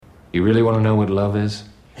You really want to know what love is?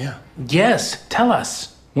 Yeah. Yes, tell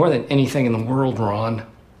us. More than anything in the world, Ron.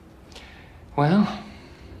 Well,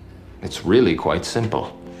 it's really quite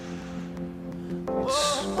simple.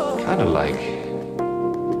 It's kind of like...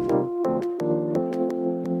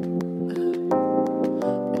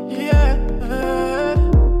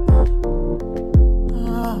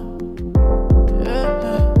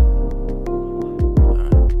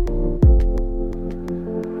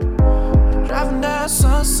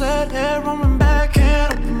 Sunset air roaming back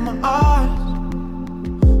and open my eyes.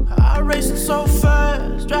 I racing so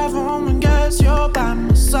fast, drive home and guess you're by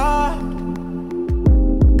my side.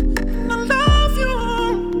 And I love you.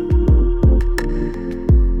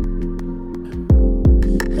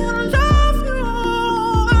 And I love you.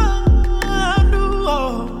 I do.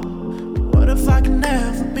 What if I can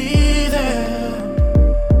never be there?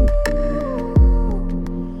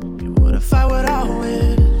 What if I would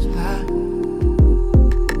always lie?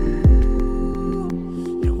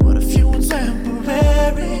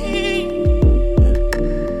 Temporary.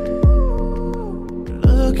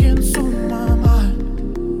 Look into my mind.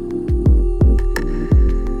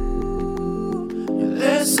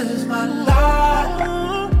 This is my life.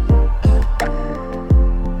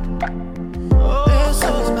 This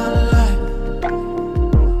is my life.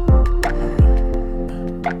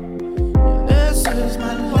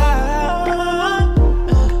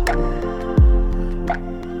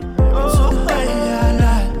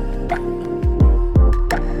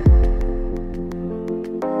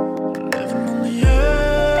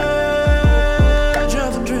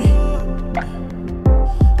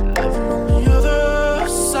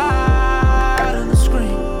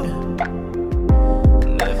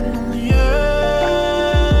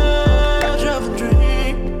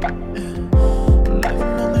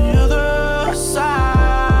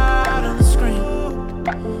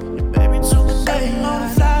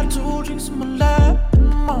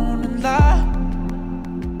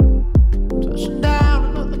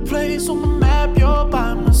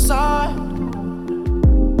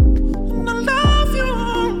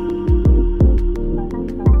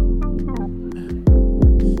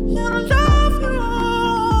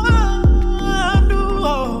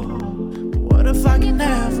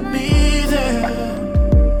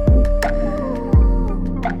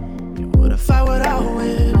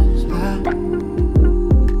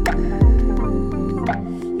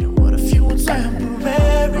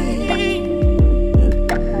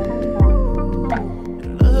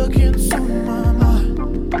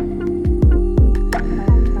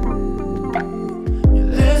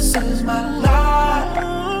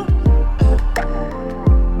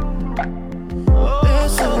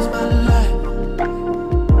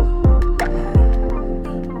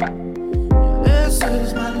 This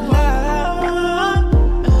is my life.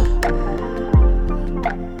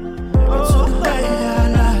 It's the way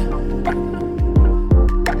I lie.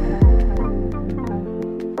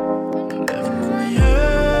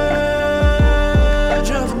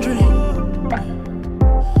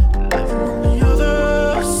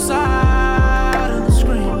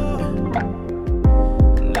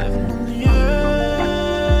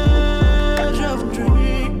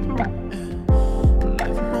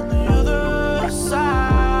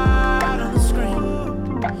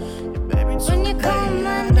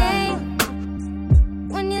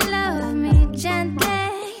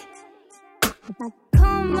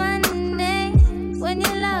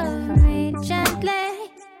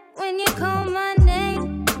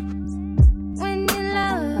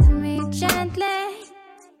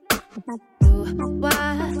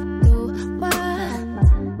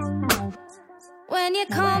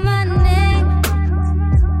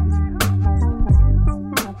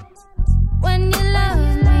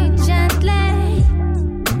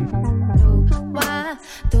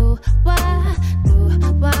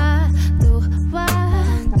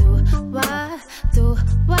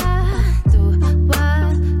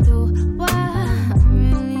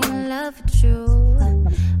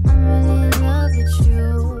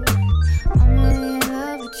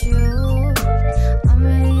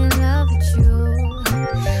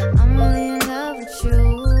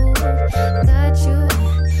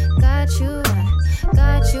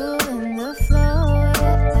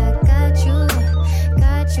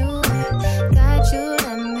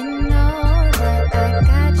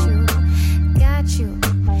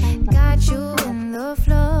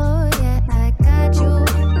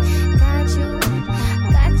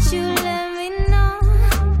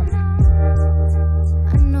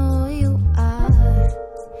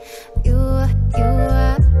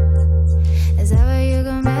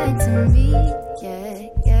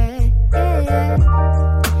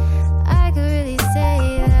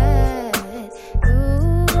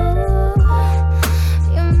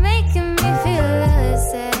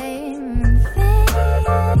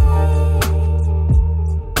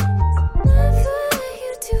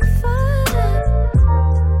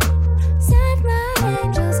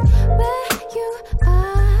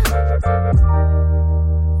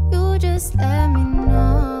 just let me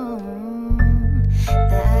know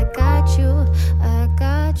that I got you, I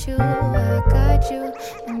got you, I got you,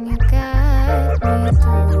 and you got me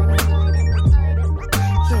too.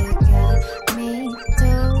 You got me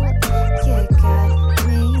too. You got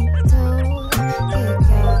me too. You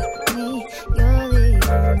got me. You're the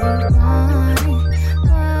only one.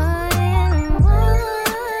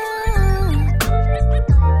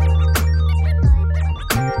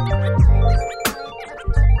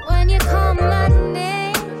 When you call my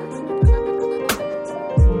name,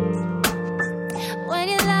 when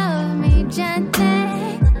you love me gently.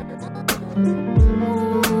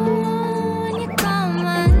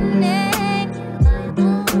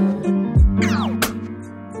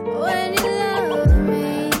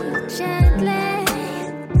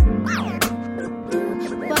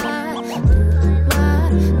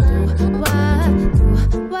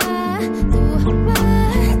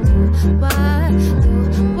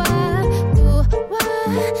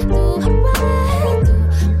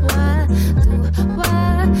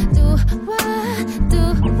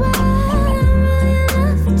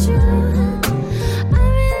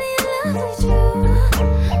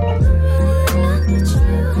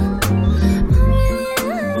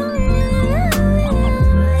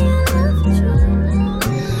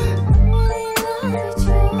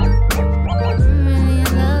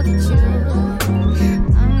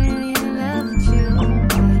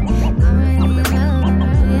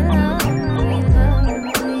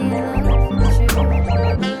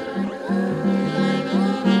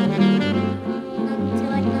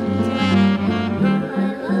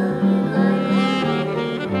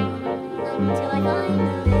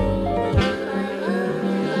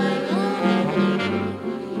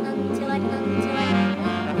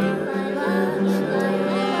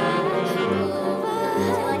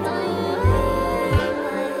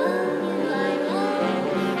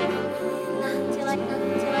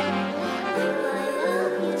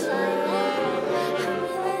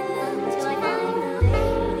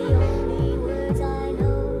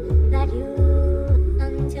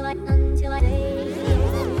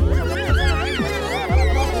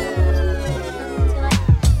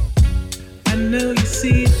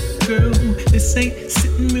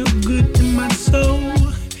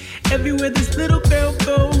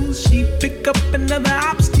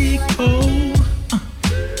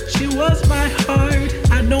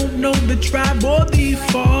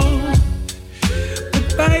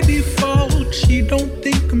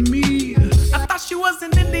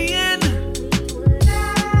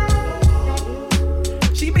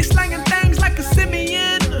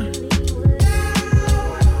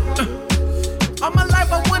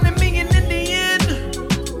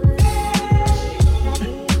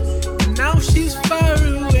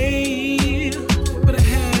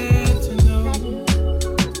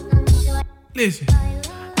 Listen,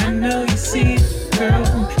 I know you see it, girl.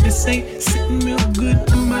 This ain't sitting real good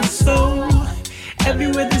in my soul.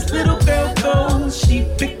 Everywhere this little girl goes, she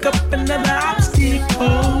pick up another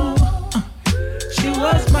obstacle. She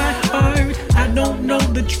was my heart. I don't know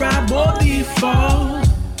the tribe or default,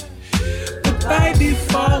 but by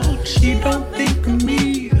default, she don't think of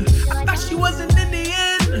me. I thought she wasn't in the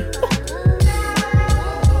end,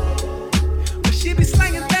 but she be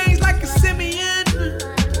slanging things like a simian.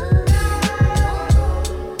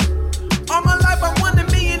 All my life I wanted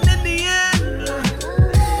me in the end.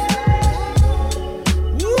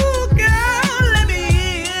 Ooh, girl, let me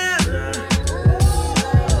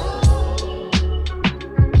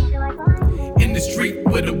in. In the street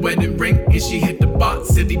with a wedding ring, and she hit the bar,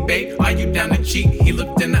 city babe. Are you down to cheat? He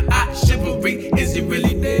looked in the eye, chivalry. Is he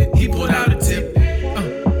really dead? He pulled out a tip.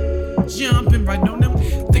 Jumping right on them,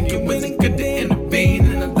 thinking was it good to intervene,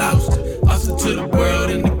 and I lost her. Lost her to the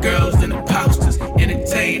world and the girls and the posters.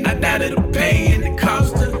 Entertained, I doubt it'll pay and it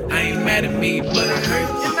cost her. I ain't mad at me, but it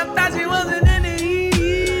hurts. And I thought she wasn't in it.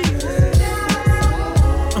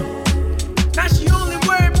 Now she only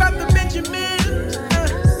worried about the Benjamins.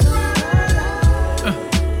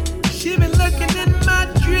 She been looking in my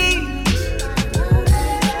dreams.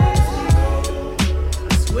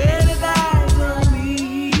 I swear that eyes on me.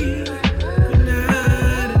 Good night.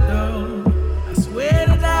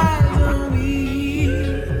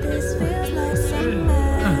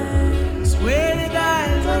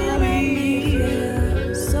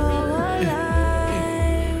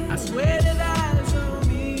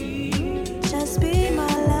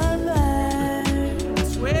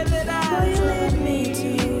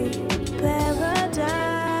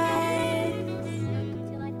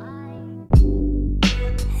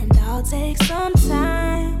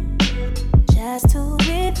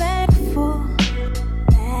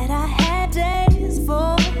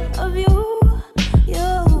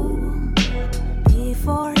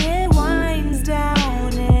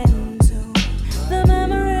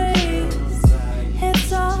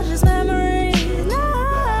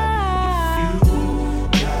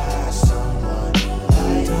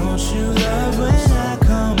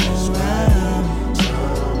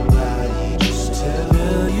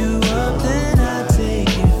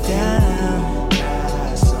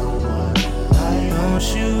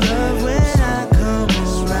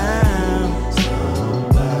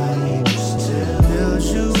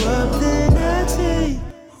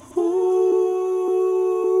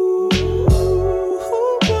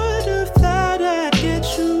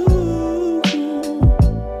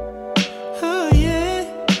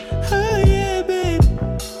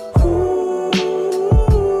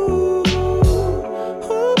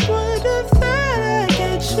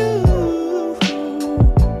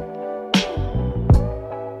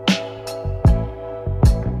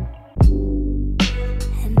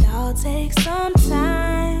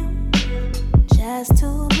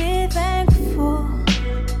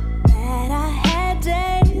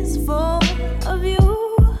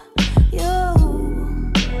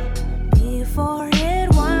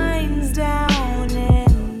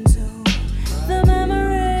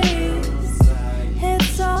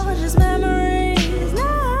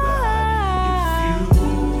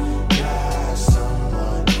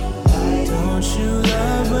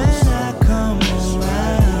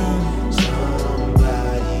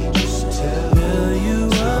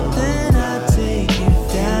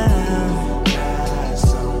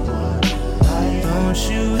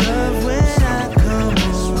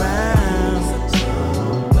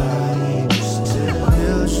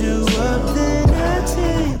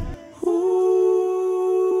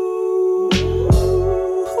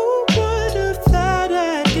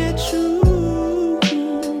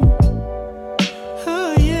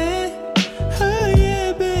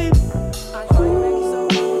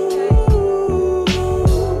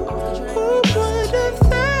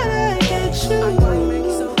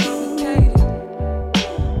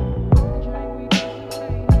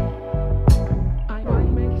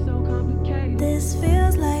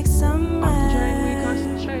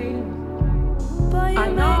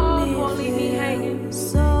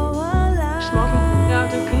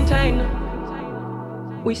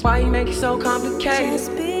 Why you make it so complicated?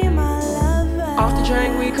 Just be my lover. Off the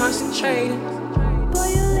drink, we concentrated.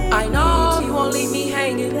 I know you won't leave me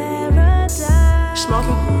hanging.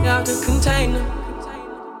 Smoking out the container.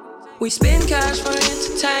 We spend cash for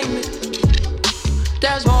entertainment.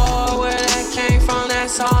 There's more where that came from,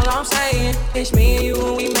 that's all I'm saying. It's me and you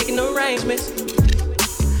and we making arrangements.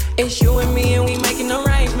 It's you and me and we making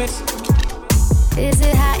arrangements. Is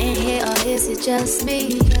it hot in here or is it just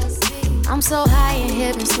me? I'm so high in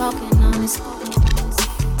here, been smoking on this.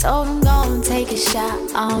 Told him go and take a shot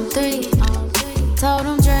on 3. Told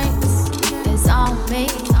him drinks is on me.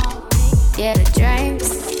 Yeah, the drinks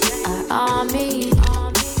are on me.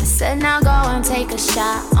 I said now go and take a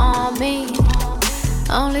shot on me.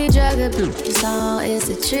 Only drug abuse on is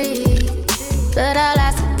a tree. But I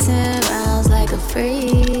lasted 10 rounds like a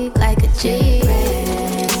freak, like a G.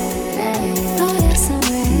 Oh yes, I'm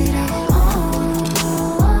ready.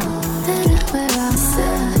 And where I'm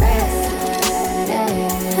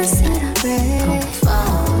I said I'm ready.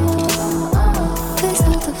 Please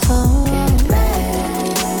hold the phone.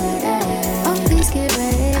 Oh, please get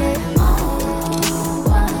ready.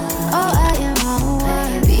 Oh, I am on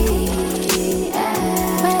one.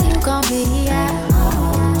 Where you gon' be at?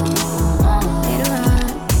 Later on.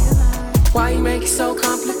 Why you make it so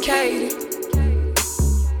complicated?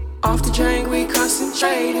 Off the drink, we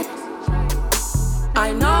concentrated.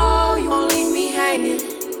 I know you won't leave me hanging.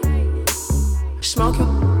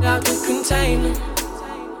 Smoking out the container.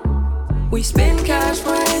 We spend cash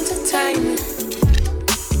for entertainment.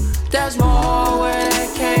 There's more where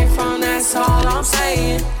that came from, that's all I'm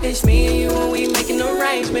saying. It's me and you and we making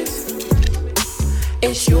arrangements.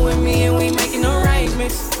 It's you and me and we making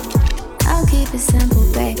arrangements. I'll keep it simple,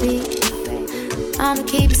 baby. I'ma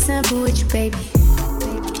keep it simple with you, baby.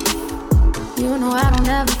 You know I don't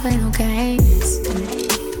ever play no games.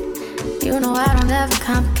 You know I don't ever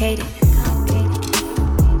complicate it.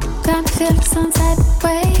 Got me feeling some type of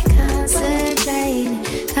way.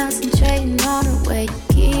 Concentrating on the way you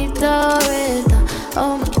keep the rhythm.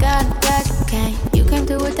 Oh my God, I'm glad you came. You came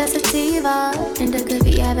through with that sativa, and it could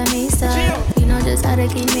be having me stuck. You know just how to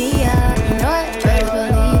keep me up. You know I better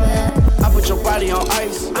believe it. I put your body on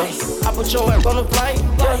ice. I put your ass on the flight.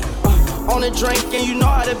 On the drink, and you know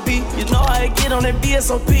how to be. You know how to get on that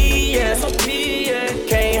BSOP, yeah.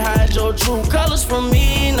 Can't hide your true colors from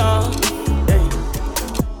me, no.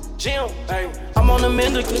 Jim, I'm on the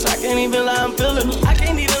mender, cause I can't even lie, I'm feeling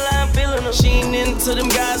her. She ain't into them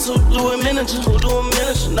guys who do a miniature,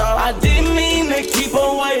 no. I didn't mean to keep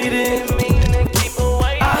her waiting.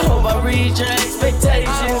 I hope I read your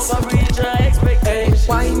expectations.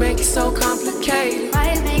 Why you make it so complicated?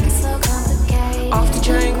 Why you make it so complicated? Off the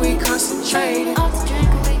drink, we concentrated. Off the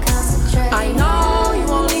drink, we concentrate. I know you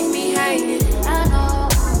won't leave me hanging. I know.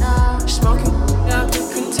 Smoking out the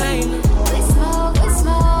container. We smoke.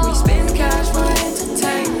 We spend cash for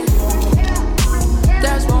entertainment.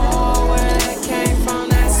 There's more where that came from,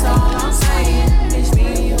 that's all I'm saying. It's me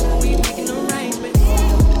and you and we making arrangements.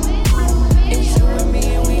 It's you and me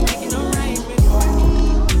and we making arrangements.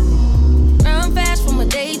 Run fast from a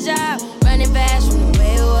day job, running fast from the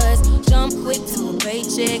way it was. Jump quick to a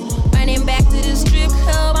paycheck, running back to the strip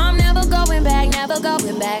club. I'm never going back.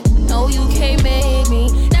 No, you can't make me.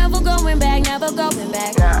 Never going back.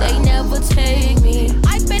 They never take me.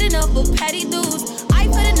 I paid enough for petty dues. I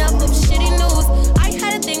put enough of shitty news. I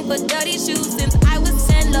had a thing for dirty shoes since I was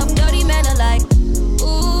 10. Love dirty men alike.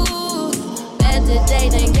 Ooh, better day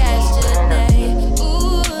than yesterday.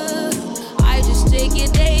 Ooh, I just take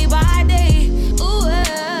it day by day. Ooh,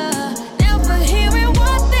 never hearing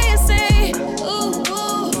what they say. Ooh,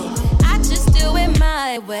 I just do it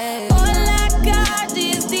my way. All I got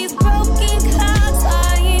is these broken clouds.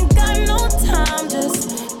 I ain't got no time,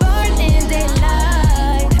 just burning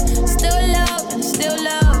daylight. Still love and still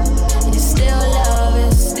love. It's still love,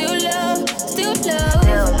 it's still love, still love.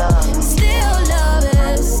 Still love,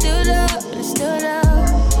 it's still love, it's still love.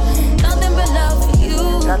 Nothing but love for you.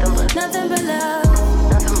 Nothing but love.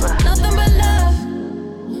 Nothing but love.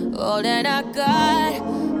 All that I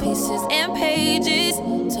got, pieces and pages,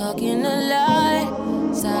 talking a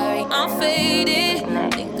lot. Sorry, I'm faded.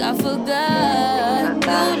 Think I forgot.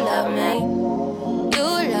 You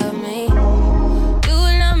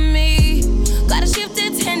love me. Gotta shift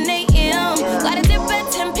at 10 a.m. Gotta dip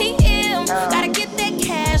at 10 p.m. Gotta get that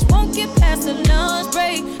cash. Won't get past the lunch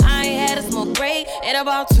break. I ain't had a smoke break in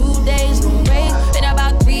about 2 days. No break. Been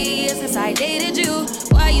about 3 years since I dated you.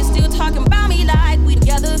 Why you still talking about me like we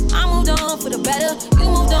together? I moved on for the better. You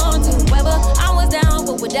moved on to whoever. I was down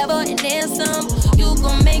for whatever and then some. You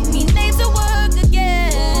gon' make me late to work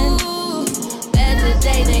again. Ooh, better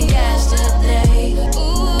day than yesterday.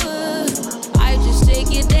 Ooh.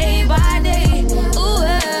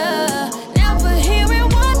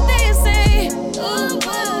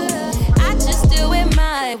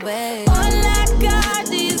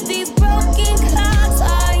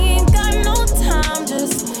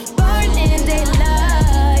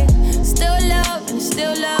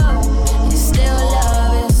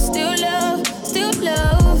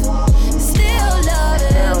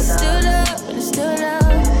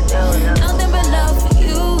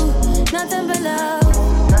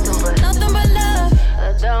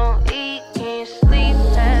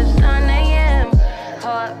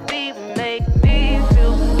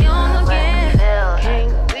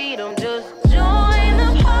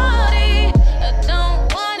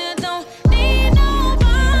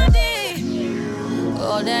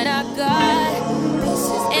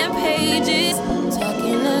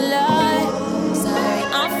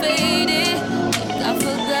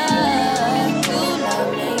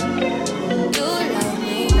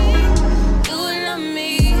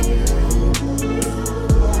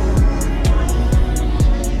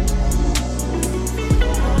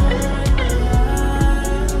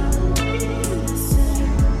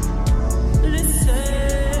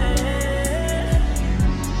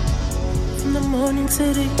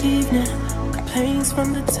 into the evening. Complaints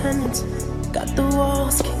from the tenants. Got the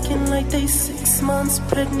walls kicking like they 6 months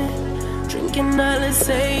pregnant. Drinking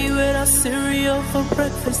Alizé without cereal for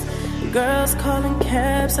breakfast. Girls calling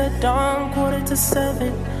cabs at dawn,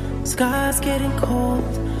 6:45. Sky's getting cold.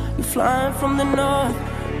 We flying from the north.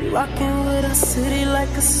 We rocking with our city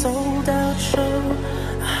like a sold out show.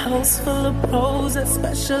 A house full of pros that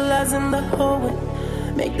specialize in the hoeing.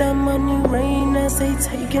 Make that money rain as they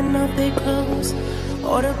taking off their clothes.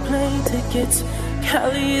 Order plane tickets,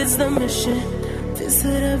 Cali is the mission.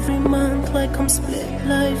 Visit every month like I'm split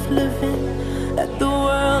life living. Let the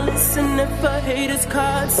world listen if a hater's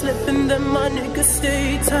card slipping, then my niggas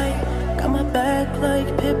stay tight. Got my back like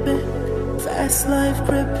Pippin, fast life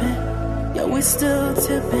gripping. Yeah, we still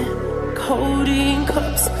tipping. Codeine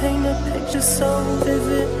cups paint a picture so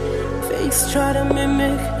vivid. Fakes try to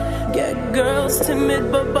mimic, get girls timid,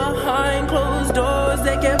 but behind closed doors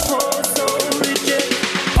they get pulled so rigid.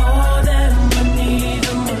 All that money,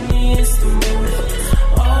 the money is the motive.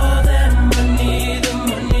 All that money, the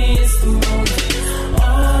money is the motive.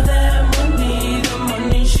 All that money, the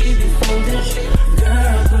money she be folded.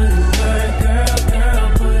 Girl, put in work, girl, girl,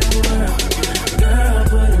 put in work. Girl,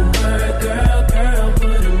 put in work, girl, girl,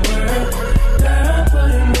 put in work. Girl,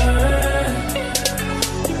 put in work.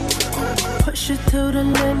 Push it to the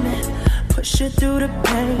limit, push it through the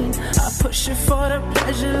pain. I push it for the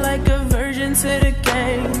pleasure like a virgin to the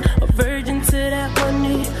game. A virgin to that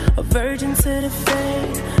money, a virgin to the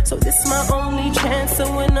fame. So this my only chance, so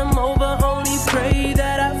when I'm over, only pray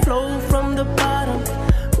that I flow from the bottom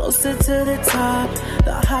closer to the top.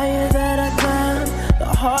 The higher that I climb, the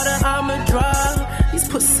harder I'ma drop. These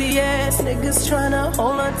pussy ass niggas tryna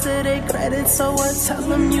hold on to their credit, so I tell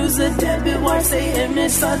them use a debit. Watch they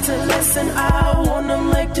image start to lessen. I want them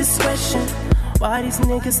like discretion. Why these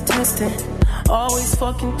niggas testing? Always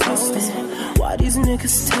fucking twisting. Why these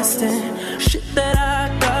niggas testing? Shit that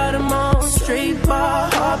I got them on. Straight bar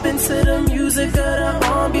hopping to the music of the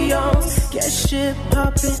ambiance. Get shit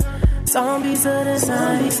poppin'. Zombies of the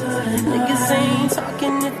night. Niggas ain't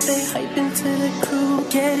talking if they hyping to the crew.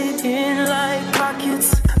 Get it in like pockets.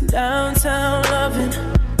 Downtown loving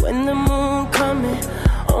when the moon coming.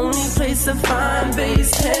 Only place to find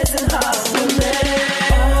bass heads and hot women.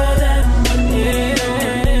 All that money, the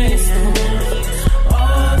money is the money.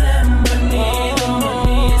 All that money, the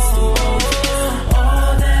money is the money.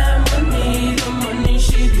 All that money, the money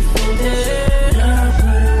she be folded. Girl,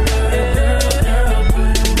 put in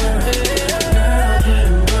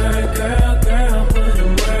work, girl, girl, put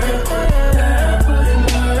in work. Girl, put in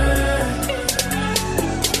work.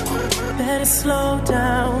 Better slow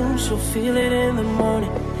down, she'll feel it in the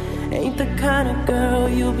morning. Ain't the kind of girl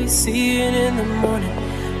you'll be seeing in the morning.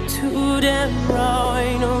 Too damn raw,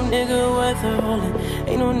 ain't no nigga worth her holding.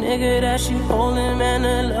 Ain't no nigga that she holding, man,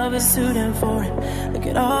 her love is too damn foreign. Look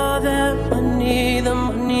at all that money, the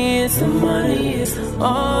money is the money.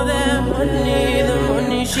 All that money, the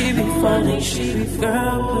money she be falling, she be.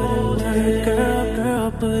 Girl, put in work, girl,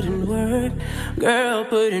 girl, put in work. Girl,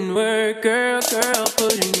 put in work, girl, girl,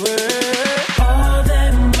 put in work. All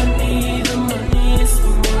that money, the money is the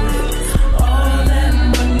money. All that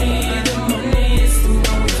money, the money is the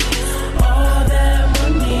money. All that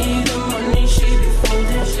money, the money she be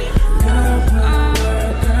folded. Girl, put in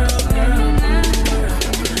work, girl, girl, put in work.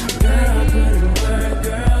 Girl, put in work,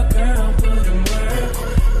 girl, girl, put in work.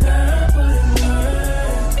 Girl, put in work.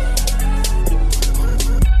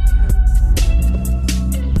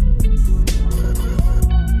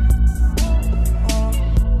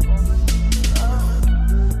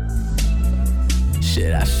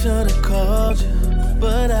 Shit, I should've called you,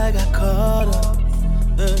 but I got caught up.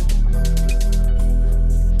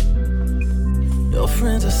 Your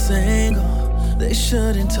friends are single, they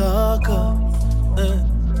shouldn't talk up.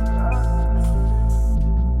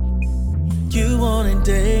 You wanted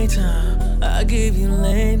daytime, I give you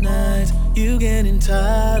late nights. You getting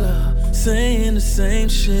tired of saying the same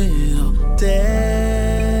shit all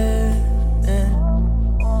day.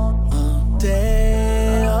 All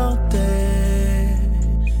day, all day.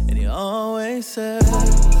 And you always say,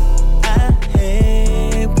 I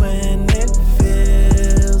hate when it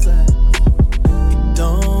feels like you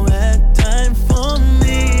don't have time for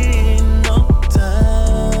me. No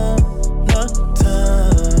time, no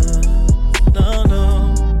time, no, no.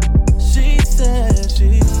 She said,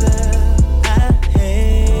 I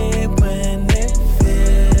hate when it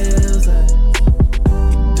feels like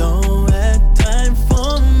you don't have time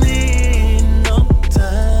for me. No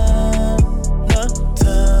time, no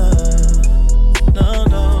time, no,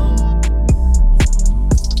 no.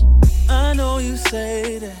 I know you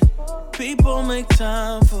say that people make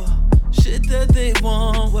time for shit that said they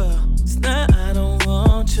want, well, it's not I don't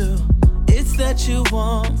want you. It's that you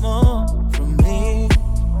want more from me,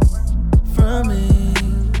 from me.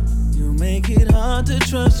 You make it hard to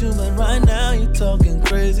trust you, but right now you're talking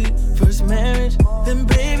crazy. First marriage, then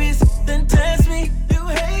babies, then test me. You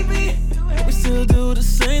hate me, we still do the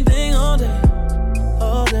same thing all day,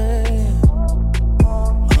 all day,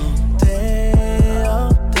 all day,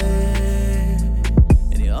 all day.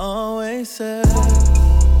 And you always say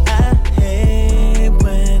I hate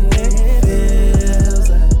when it feels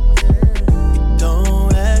like you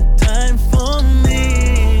don't have time for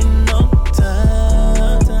me. No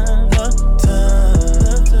time, no time,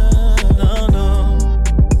 no, no.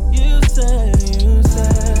 You say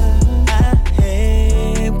I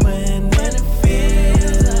hate when it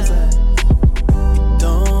feels like you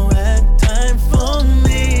don't have time for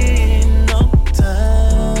me. No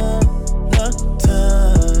time, no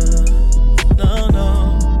time, no, no.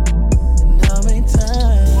 And how many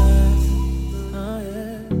times? Oh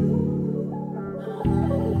yeah.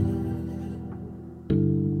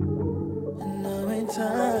 And how many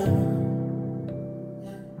times?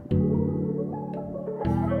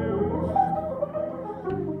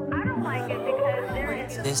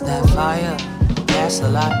 It's that fire, that's a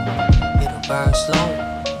lot. It'll burn slow,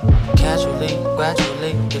 casually,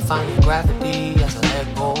 gradually, defying gravity as I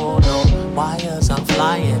let go. No wires, I'm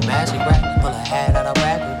flying, magic rack, pull a hat out of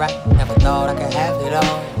rabbit rack. Never thought I could have it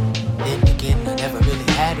all. Then again, I never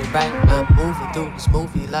really had it right. I'm moving through this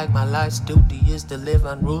movie like my life's duty is to live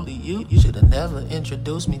unruly. You should have never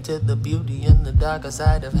introduced me to the beauty and the darker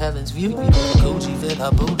side of heaven's view. Gucci fit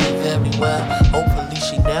her booty very well. Hopefully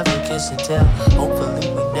she never kiss and tell. Hopefully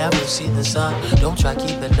we never see the sun. Don't try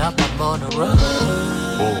keeping up, I'm on the run.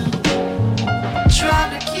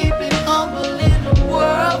 Trying to keep it humble in a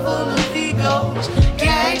world full of egos,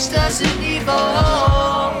 gangsters and evil.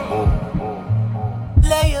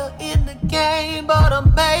 Player in the game, but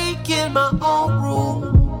I'm making my own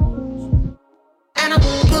rules. And I'm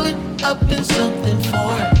pulling up in something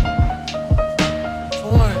for it.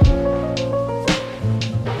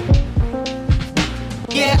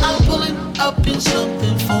 Yeah, I'm pulling up in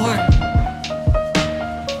something for it.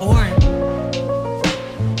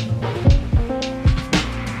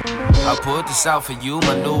 I put this out for you,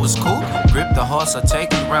 my newest coupe. Grip the horse, I'll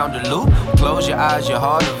take you round the loop. Close your eyes, your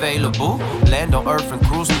heart available. Land on earth and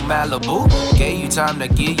cruise through Malibu. Gave you time to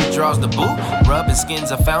give you draws the boot. Rubbing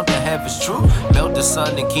skins, I found the heaven's true. Melt the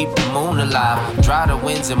sun and keep the moon alive. Dry the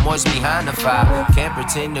winds and moist behind the fire. Can't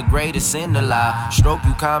pretend the greatest in the lie. Stroke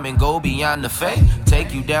you calm and go beyond the fate.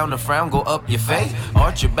 Take you down the frown, go up your face.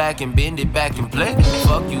 Arch your back and bend it back and play.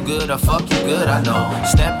 Fuck you good, I fuck you good, I know.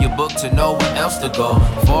 Stamp your book to know where else to go.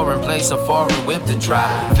 Foreign place, a foreign whip to try.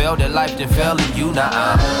 Failed at life, then fell in you, now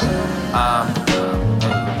I'm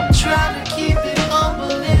Trying to keep it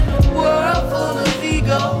humble in a world full of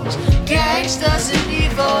egos, gangsters and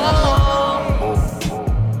evil.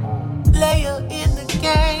 Player in the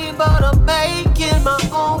game, but I'm making my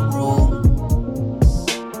own rules.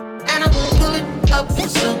 And I'm pulling up in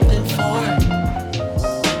something for it.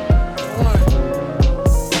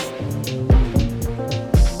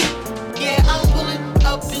 Yeah, I'm pulling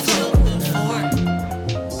up in something for it.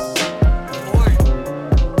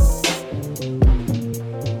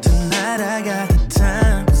 Tonight I got the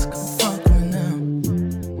time, so come fuck me now.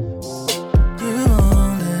 You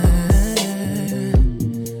only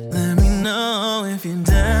let me know if you're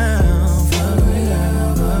down. Fuck me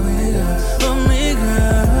girl, fuck me girl, fuck me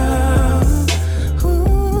girl.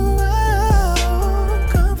 Ooh, oh,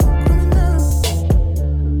 come fuck me now.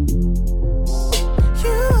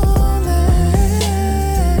 You only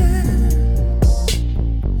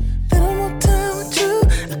little more time with you.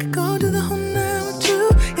 I could go do the whole night with you.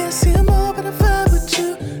 Yeah, see I'm all but I vibe with you.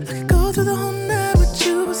 I could go through the whole night with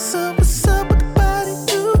you. What's up with the body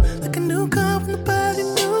do? Like a new car from the body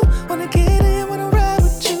new. Wanna get in, wanna ride with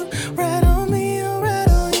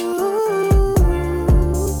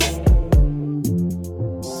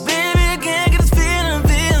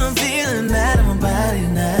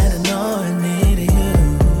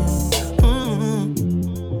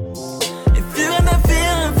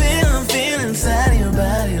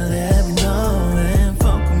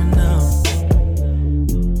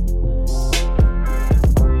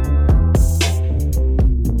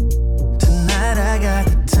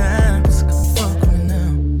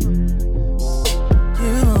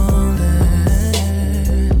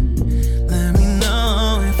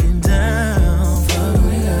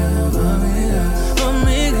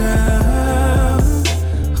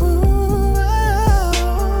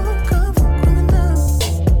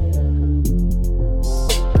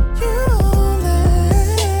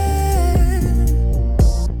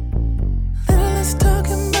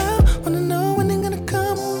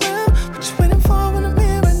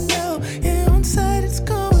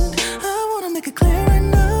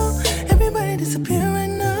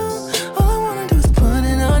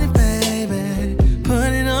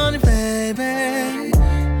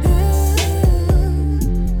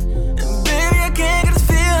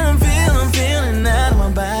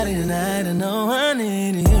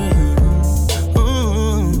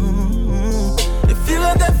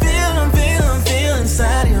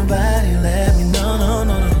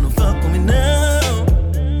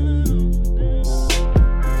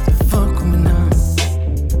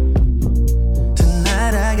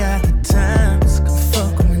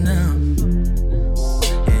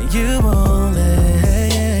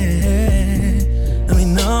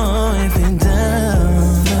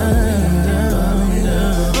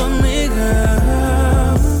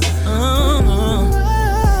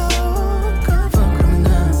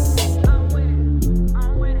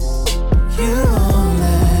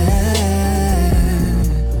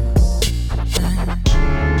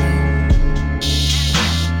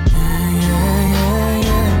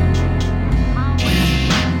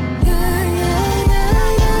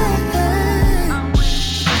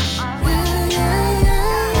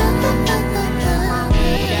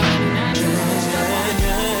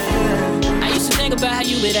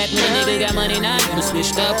back when a nigga got money, now you done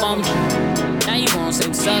switched up on me. Now you gon' say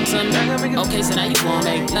what's up to me. Okay, so now you gon'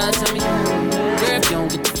 make love to me. Girl, if you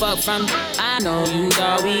don't get the fuck from me, I know you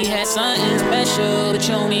thought we had something special, but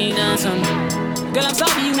you don't mean nothing to me. Girl, I'm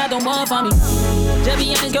sorry you not the one for me. Just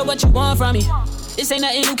be honest, girl, what you want from me? This ain't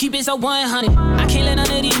nothing new, keep it so 100. I can't let none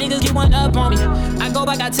of these niggas get one up on me. I go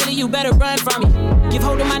back, I tell you, you better run from me. Give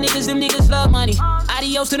hold to my niggas, them niggas love money.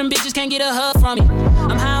 Adios to them bitches, can't get a hug from me.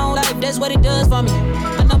 I'm high on life, that's what it does for me.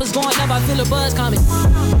 My numbers going up, I feel a buzz coming.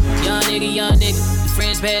 Young nigga, your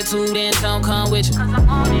friends bad too, then some come with you.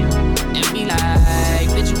 And be like,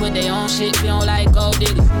 bitch, you with their own shit, we don't like gold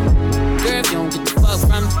diggers. Girl, if you don't get the fuck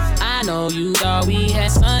from me, I know you thought we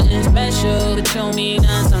had something special, but you don't mean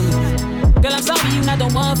nothing to me. Girl, I'm sorry you not the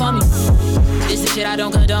one for me. This is shit I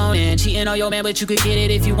don't condone in. Cheating on your man, but you could get it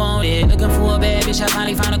if you want it. Looking for a bad bitch, I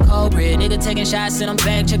finally found a culprit. Nigga taking shots, send them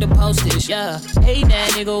back, check the postage, yeah. Hey,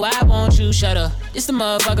 that nigga, why won't you shut up? It's the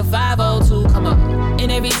motherfucker 502, come up.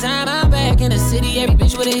 And every time I'm back in the city, every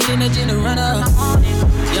bitch with a hit in agenda run up.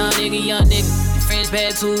 Young nigga, your friends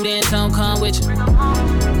bad too, then some come with you.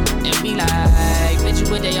 And be like, bitch,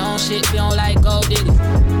 you with their own shit, we don't like gold diggers.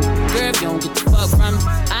 Girl, if you don't get the fuck from me,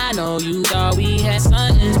 I know you thought we had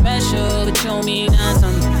something special, but you don't mean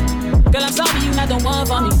nothing to me. Girl, I'm sorry you not the one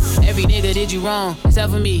for me. Every nigga did you wrong,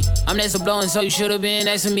 except for me. I'm next to blowing, so you should've been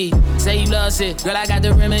next to me. Say you love shit, girl, I got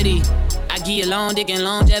the remedy. I give you long dick and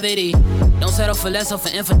longevity. Don't settle for less or for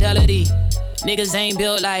infidelity. Niggas ain't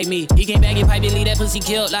built like me. He can't bag your pipe and leave that pussy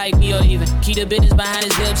killed like me, or even keep the business behind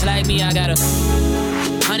his lips like me. I got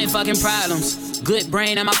 100 fucking problems. Good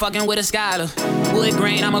brain, I'm a fucking with a scholar. Wood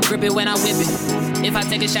grain, I'ma grip it when I whip it. If I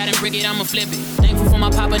take a shot and brick it, I'ma flip it. Thankful for my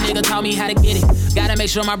papa, nigga taught me how to get it. Gotta make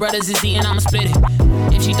sure my brothers is eating, I'ma split it.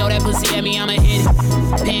 If she throw that pussy at me, I'ma hit it.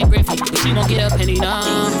 Pan Griffey, but she won't get up any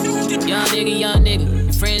numb. Young nigga,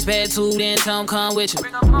 your friends bad too, then some come with you.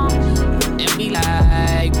 And be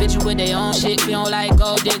like, bitch, you with their own shit, we don't like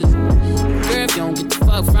gold diggers. Girl, if you don't get the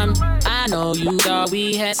fuck from me, I know you thought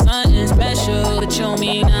we had something special, but you don't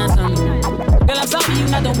mean nothing to me. Girl, I'm sorry you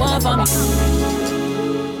not the one for me.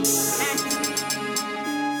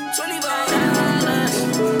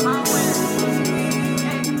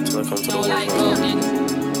 Don't like gold niggas.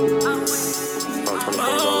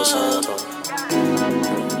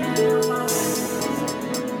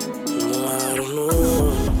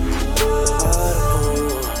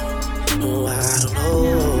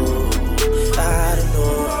 I don't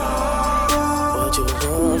know. What you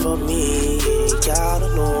want from me, I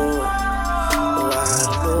don't know.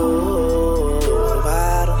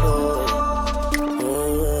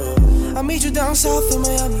 I meet you down south in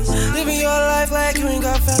Miami, living your life like you ain't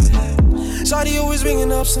got family. Shawty always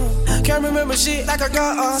ringing up some. Can't remember shit like I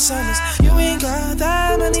got Alzheimer's. You ain't got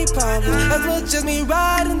that many problems, as much as me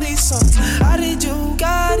writing these songs. How did you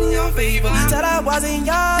got in your favor? Said I wasn't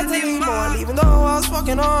yours anymore. Even though I was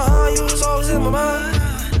fucking on her, you was always in my mind.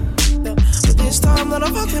 Yeah. But this time that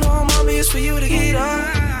I'm fucking on, mommy, it's for you to get on.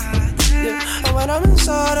 Yeah. And when I'm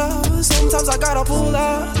inside her, sometimes I gotta pull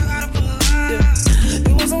out. Yeah.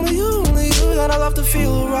 It was only you that I love to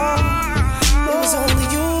feel right. It was only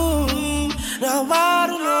you. Now I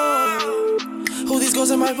don't know who these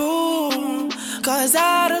girls in my room, cause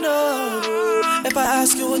I don't know. If I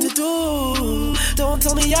ask you what to do, don't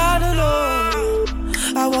tell me I don't know.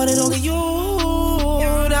 I wanted only you.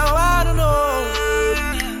 Now I don't know.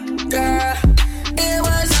 Girl, it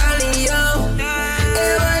was only you.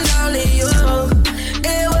 It was only you.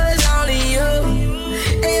 It was only you.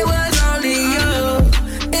 It was only you.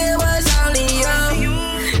 It was only you.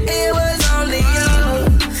 It was only you.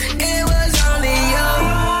 It was only you.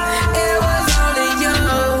 It was only you.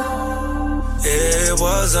 It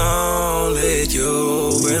was only you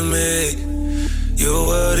and me. You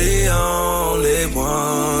were the only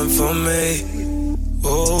one for me.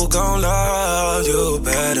 Who gon' love you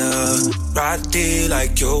better? Ride D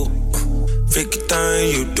like you. Freaky thing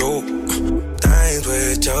you do. Things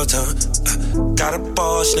with your tongue. Got a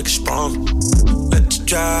boss nigga sprung. Let you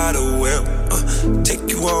drive the whip. Take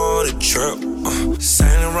you on a trip.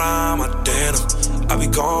 Sailing around my denim. I be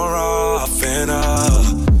going rough and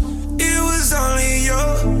it was only you.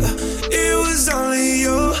 It was only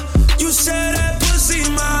you. You said that pussy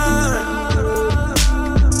mine.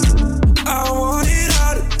 I want it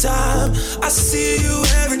all the time. I see you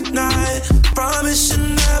every night. Promise you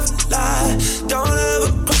never lie. Don't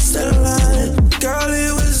ever cross that line. Girl,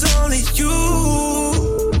 it was only you.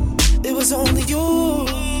 It was only you.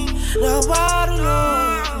 Now I don't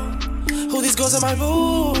know who these girls in my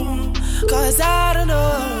room, cause I don't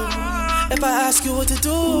know. If I ask you what to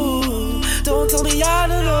do, don't tell me I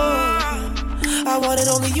don't know. I wanted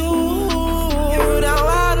only you. Now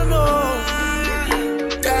I don't know.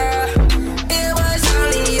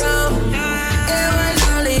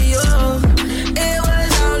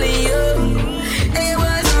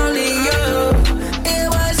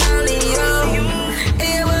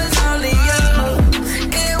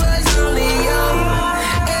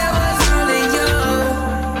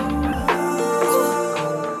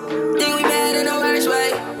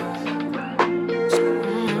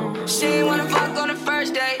 She ain't wanna fuck on the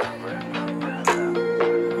first date.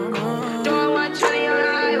 Doing 120 on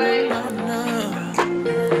the highway.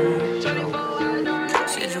 24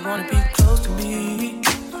 hours. Said you wanna be close to me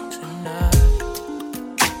tonight.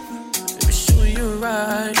 Baby, sure you're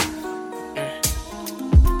right.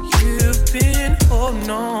 You've been holding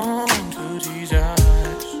on to these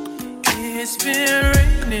eyes. It's been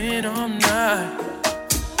raining all night.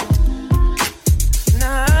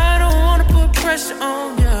 Now I don't wanna put pressure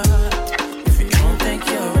on you if you don't think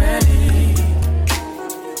you're ready.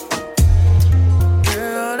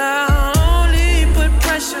 Girl, I only put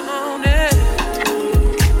pressure on it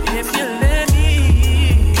if you let me.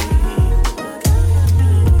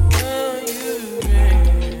 Oh,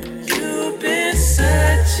 you've been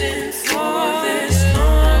searching for this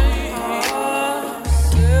long,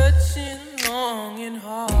 searching long and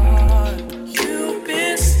hard. You've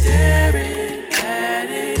been staring at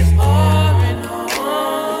it all and all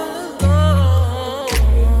along.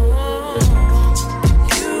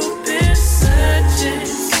 You've been searching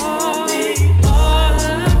for me all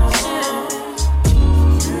along.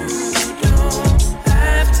 You don't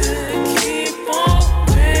have to keep on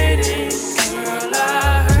waiting, girl. I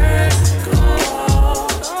heard you call.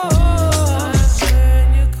 I heard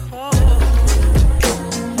you call.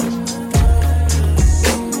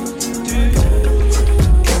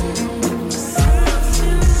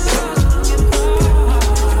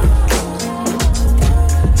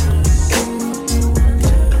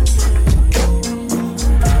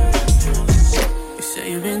 You say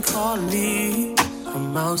you've been calling me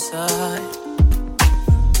from outside.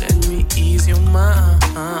 Let me ease your mind.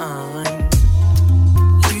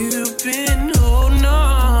 You've been holding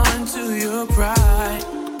on to your pride,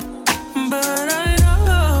 but I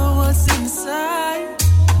know what's inside.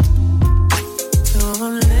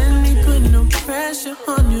 Don't let me put no pressure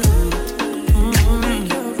on you. Make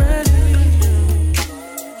you ready.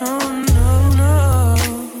 Oh no, no.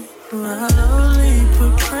 I'll only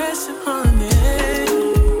put pressure on it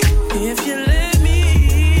if you let me.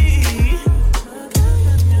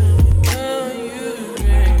 Oh,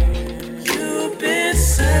 you've been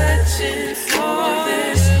searching for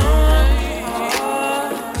this long,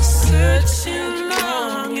 searching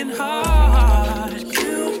long and hard.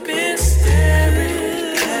 You've been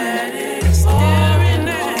staring at it, staring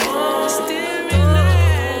at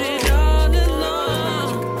it all along.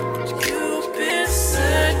 You've been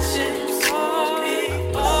searching for me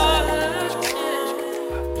all along.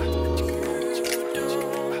 You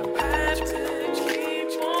don't have to keep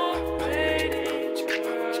on waiting,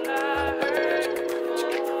 girl. I heard you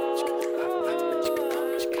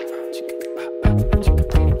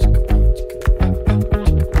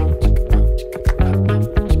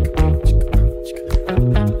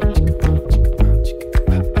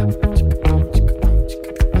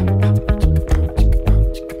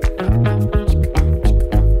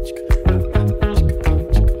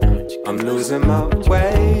I'm losing my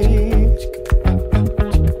way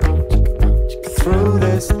through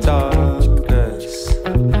this darkness.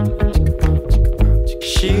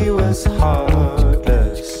 She was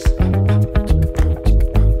heartless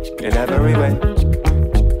in every way.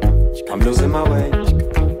 I'm losing my way.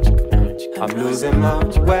 I'm losing my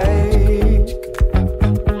way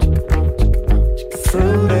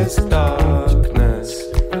through this darkness.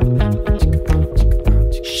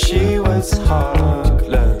 She was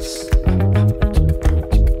heartless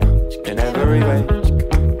in every way.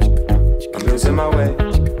 I'm losing my way.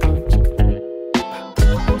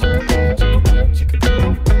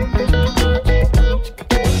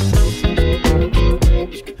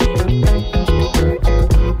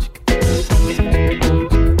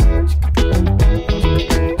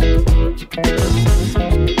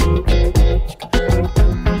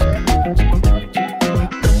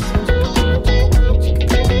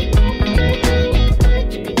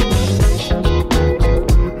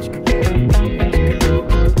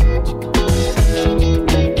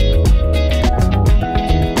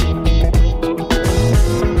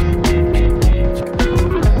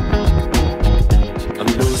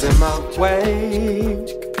 Way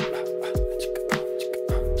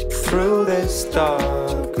through this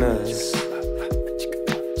darkness.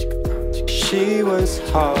 She was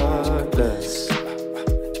heartless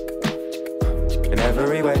in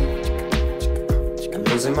every way. I'm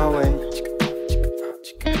losing my way.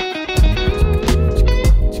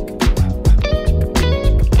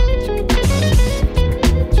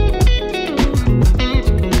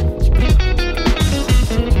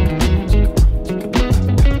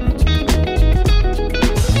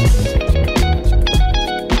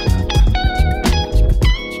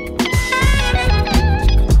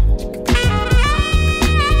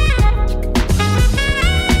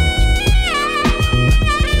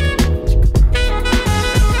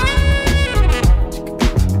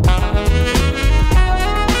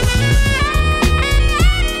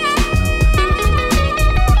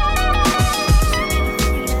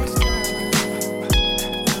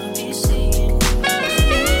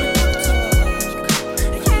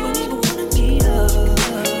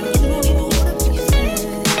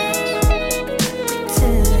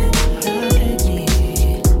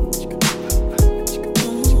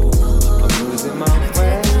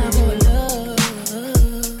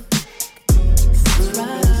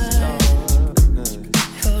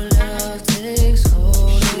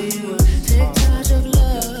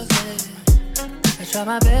 try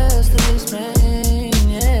my best to explain,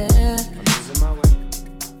 yeah. I'm losing my way,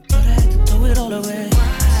 but I had to throw it all away. I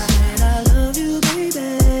said I love you, baby,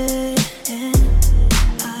 and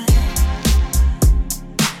I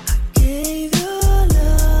gave your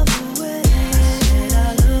love away. I said I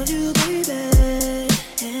love you, baby,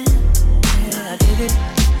 and yeah, I did it.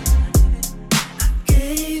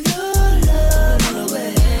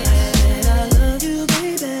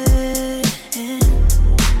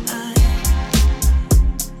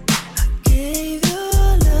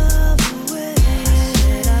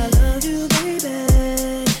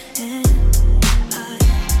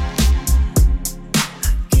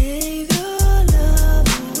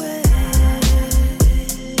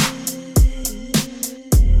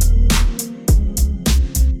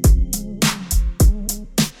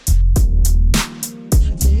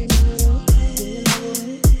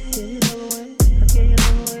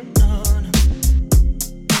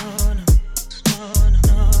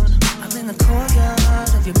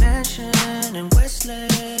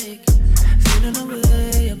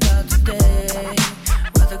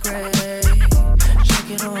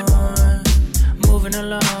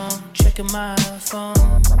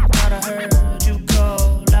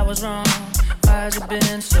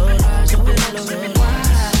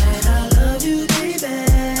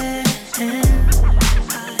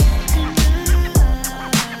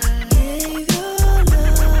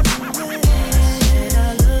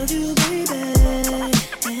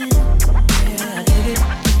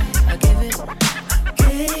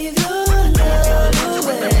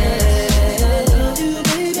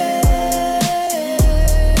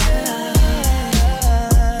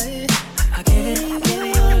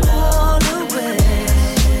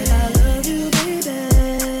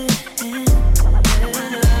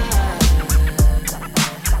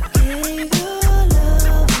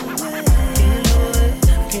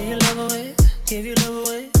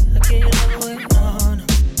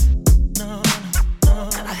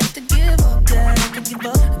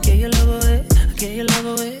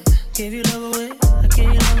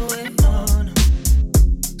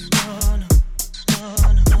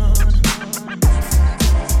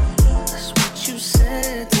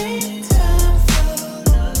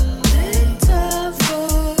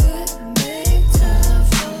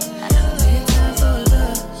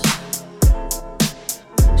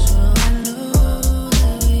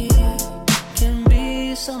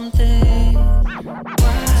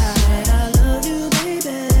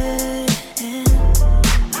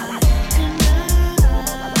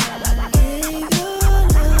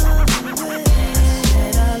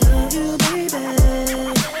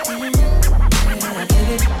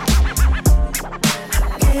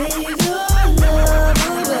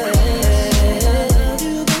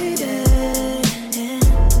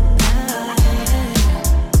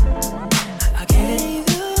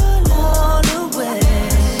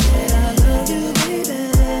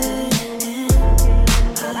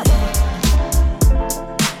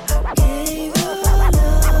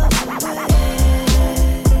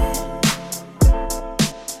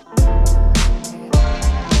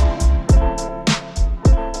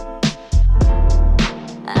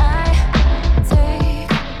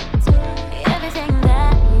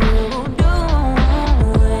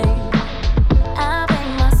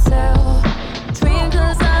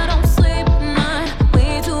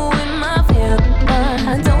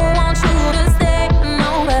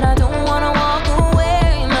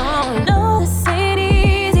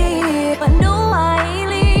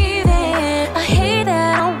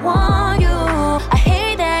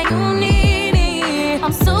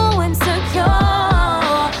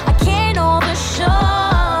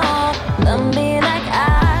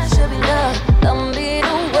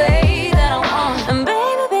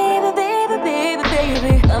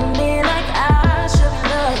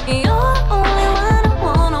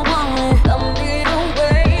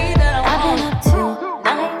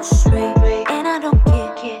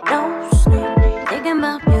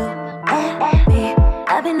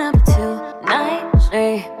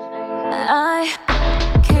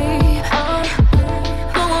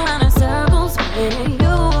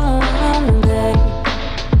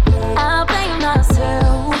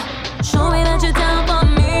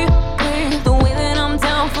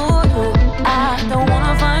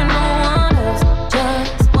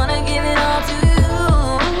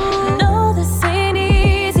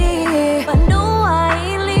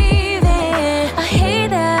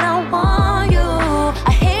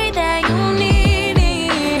 I hate that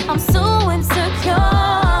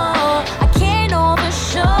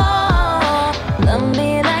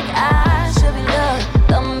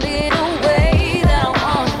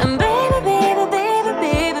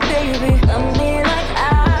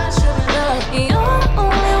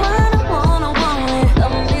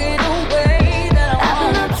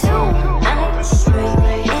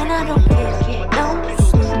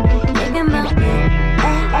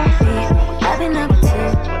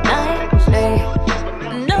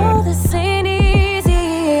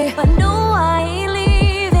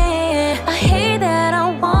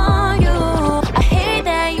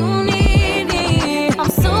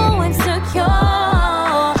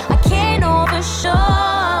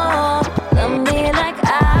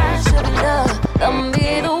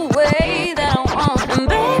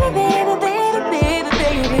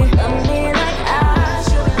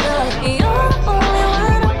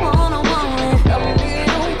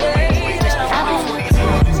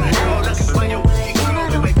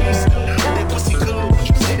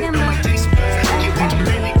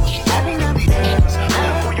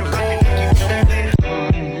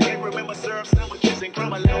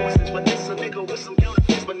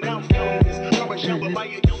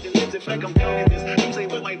it's like I'm down in this. You say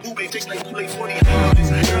with my boo, babe, takes like 40 hours.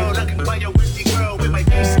 Girl, I can buy your whiskey, girl, with my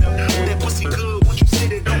face stuff. That pussy good, once you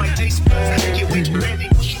sit it on my taste buds. Make it way too ready,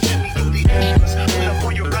 once you let me do the extras. Pull up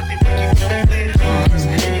on your rock and break it down,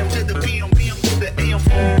 let AM to the PM to the AM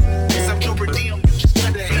phone. Yes, I'm Joe per diem, you just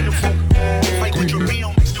gotta hate the phone. Fight with your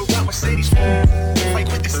BM, I still got Mercedes phone. Fight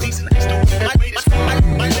with the season, I still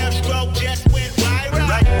my left stroke just went viral.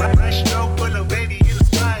 Right stroke put a baby in a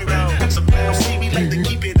spiral. Some men don't see me like to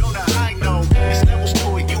keep it on a high note. This level's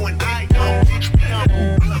for you and I know. Bitch, be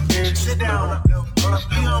humble. Sit down.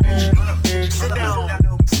 Be humble. Sit down.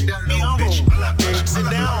 Be humble. Sit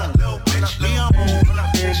down. Be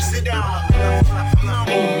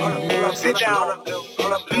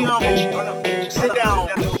humble. Sit down.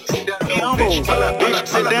 Be humble. Sit down. Be humble.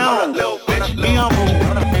 Sit down. Be humble. Sit down. Be humble.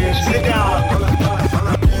 Sit down.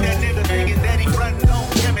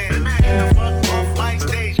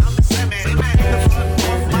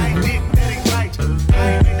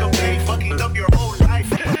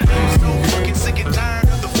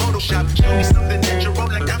 Show me something that you roll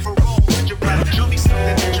like that for all. Show me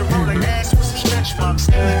something that you roll like ass with some stretch marks.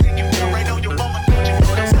 Everything you feel right on your woman, don't you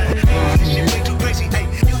know that's that? This shit way too crazy, ayy.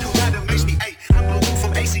 You know how to make me, ayy. I blew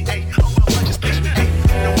from ACA. Oh, my mind just makes me, ayy.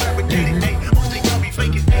 No fabricated, ayy. Most they call me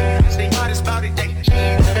faking, ayy. I stay modest about it, ayy. She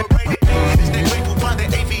ain't overrated, ayy. This that grateful by the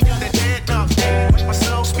AV on that dead talk, ayy. Watch my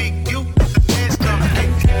soul speak, you let the fans talk, ayy.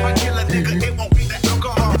 If I kill a nigga, it won't be the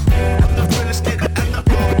alcohol. I'm the realest nigga at the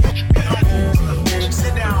ball.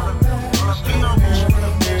 Sit down. Sit down. Be humble.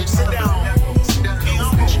 Sit down. Be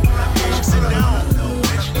humble. Sit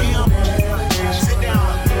down.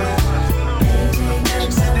 Sit down. Be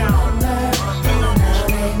humble. Sit down.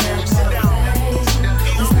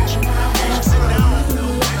 Be humble. Sit down.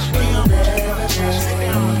 Be humble. Sit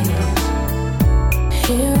down.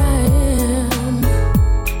 Here I am,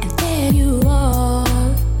 and there you are.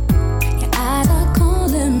 Your eyes are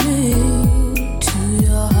calling me to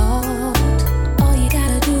your heart. All you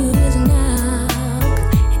gotta do is knock,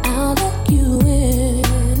 and I'll let you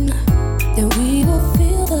in. Then we will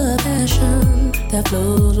feel the passion that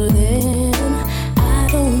flows within. I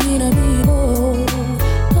don't mean to be bold,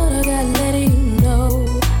 but I gotta let you know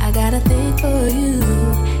I got a thing for you,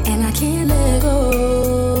 and I can't let go.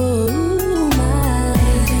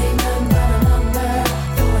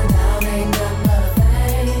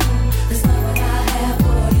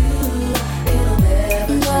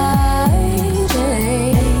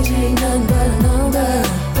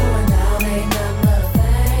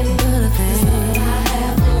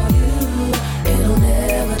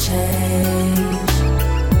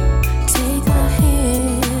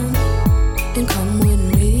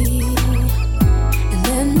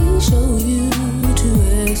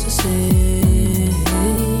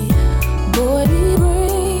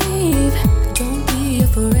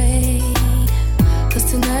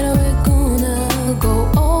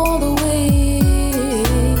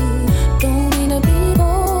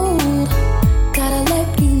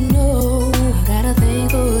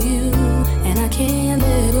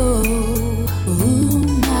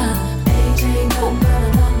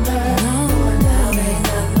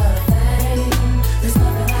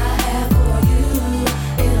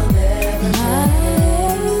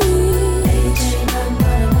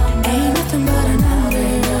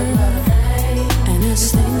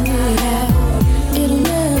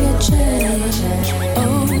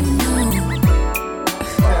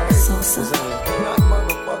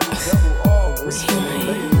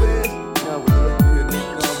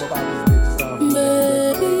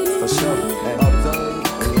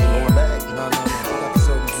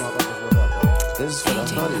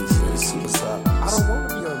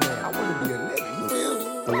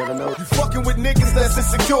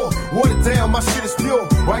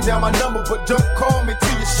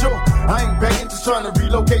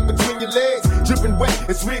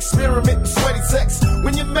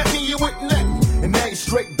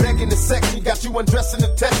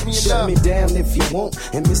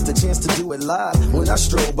 And missed the chance to do it live. When I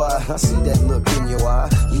stroll by, I see that look in your eye.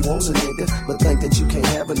 You want a nigga, but think that you can't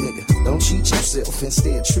have a nigga. Don't cheat yourself,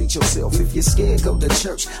 instead treat yourself. If you're scared, go to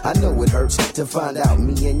church. I know it hurts to find out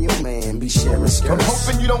me and your man be sharing skirts. I'm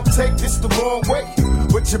hoping you don't take this the wrong way,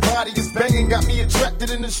 but your body is banging, got me attracted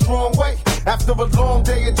in a strong way. After a long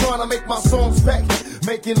day of trying to make my songs back,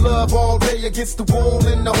 making love all day against the wall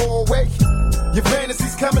in the hallway. Your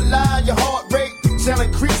fantasies come alive, your heart rate shall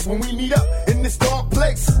increase when we meet up in this dark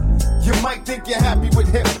place. You might think you're happy with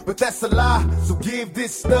him, but that's a lie. So give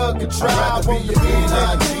this thug a try. I'd rather be your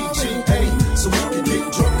N-I-G-G-A, so we can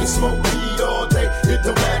get drunk and smoke weed all day. It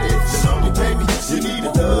don't matter if you're lonely, baby. You need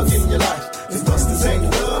a thug in your life. If busters ain't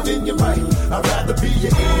love in your right, I'd rather be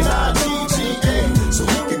your N-I-G-G-A.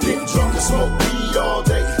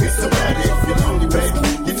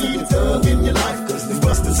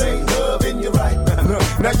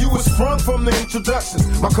 from the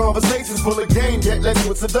introductions. My conversation's full of game, yet less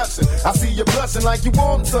with seduction. I see you blushing like you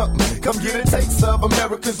want something. Come get a taste of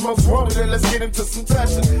America's most wanted, and let's get into some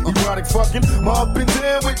touching. Erotic fucking, my up and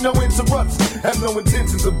down with no interruption. Have no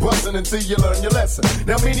intentions of busting until you learn your lesson.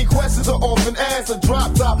 Now many questions are often asked. A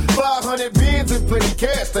drop top, 500 bins and plenty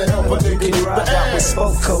cash to help a nigga You get ride the out with ass.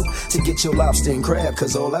 Spoke Coat to get your lobster and crab.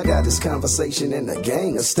 Cause all I got is conversation and a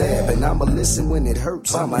gang of stab. And I'ma listen when it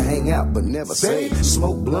hurts. I'ma hang out but never say.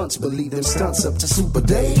 Smoke blunts, believe them stunts up to Super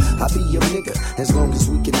Day. I be your nigga as long as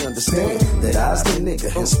we can understand that I's the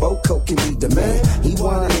nigga and Spoke Coat can be the man. He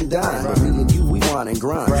wine and dine, but me and you, we wine and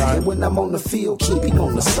grind. And when I'm on the field, keep him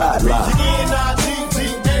on the sideline.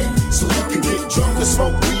 N-I-G-G-A, so you can get drunk and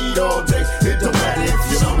smoke weed all day. It don't matter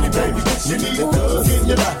if you're lonely, baby. You need a love in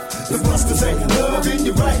your life. The busters ain't love in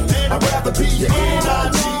your right. I'd rather be your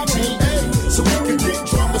N-I-G-G-A, so we can get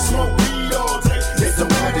drunk and smoke weed all day. It don't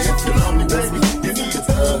matter if you're lonely, baby. You need a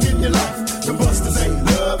love in your life. The busters ain't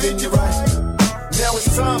love in your right. Now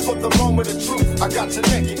it's time for the moment of truth. I got you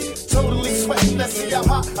naked, totally sweating. Let's see how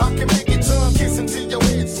hot I can make it. Tongue kissing till your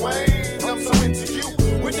head swing. I'm so into you.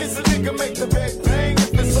 When this a nigga make the bed bang,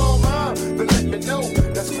 if it's all mine, then let me know.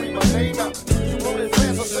 Let's scream my name out. You roll it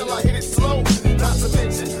fast until I hit it slow. Not to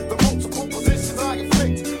mention the multiple positions I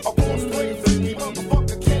inflict. I won't spray 50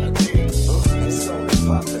 motherfucker can achieve. It's so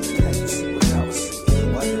popular. Can you see what I was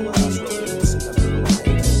seeing? Why your eyes rolling? Listen up to the line.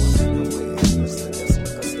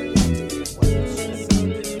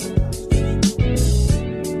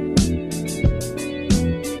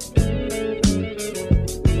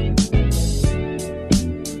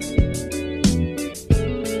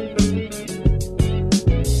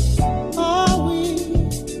 Are we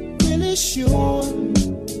really sure?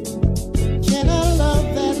 Can a love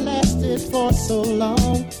that lasted for so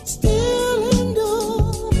long still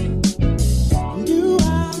endure? Do I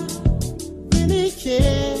really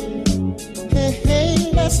care? Hey,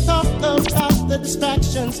 hey, let's talk about the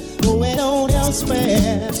distractions going on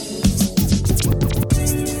elsewhere.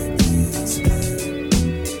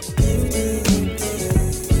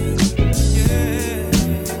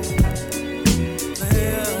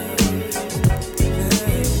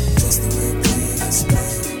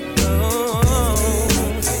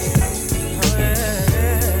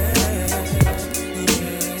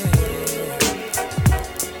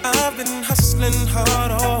 I've been hustling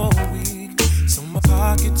hard all week, so my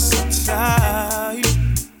pockets are tight.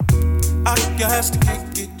 I got to kick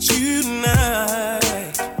it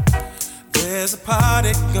tonight. There's a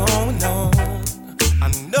party going on. I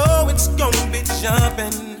know it's gonna be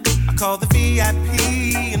jumping. I call the VIP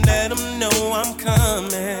and let them know I'm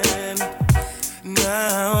coming.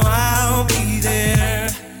 Now I'll be there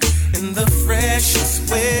in the freshest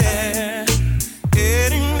wear.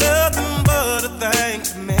 It ain't nothing but a thing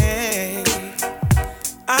to me.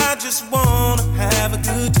 I just wanna have a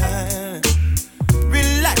good time,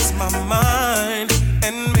 relax my mind,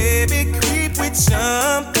 and maybe creep with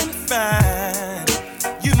something fine.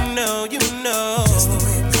 You know,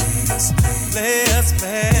 let's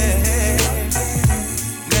play.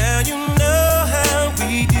 Now you know how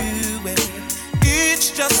we do it.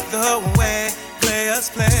 It's just the way players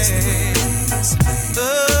play.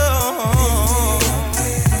 Oh,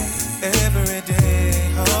 every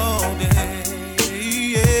day, all day,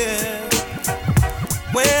 yeah.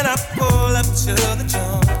 When I pull up to the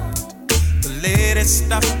joint, the ladies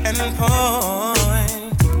stop and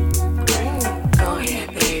point. Go ahead,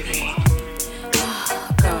 baby.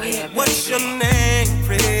 Go ahead, baby. What's your name,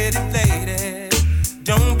 pretty lady?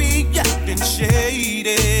 Don't be acting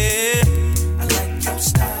shady. I like your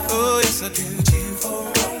style. Oh, yes, I do. You for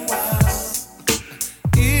a while.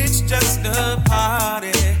 It's just a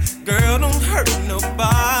party. Girl, don't hurt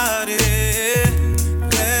nobody.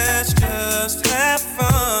 Let's just have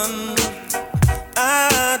fun.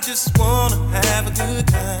 I just wanna have a good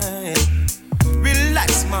time,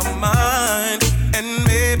 relax my mind, and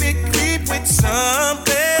maybe creep with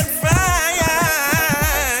something fine.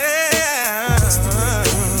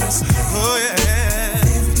 Oh yeah.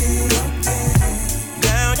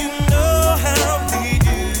 Now you know how we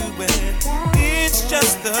do it. It's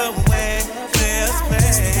just the way let's play.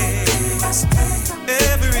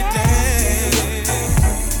 Every day,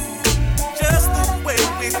 just the way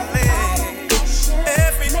we play.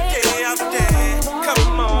 Every day out there,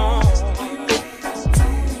 come on.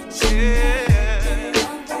 Yeah.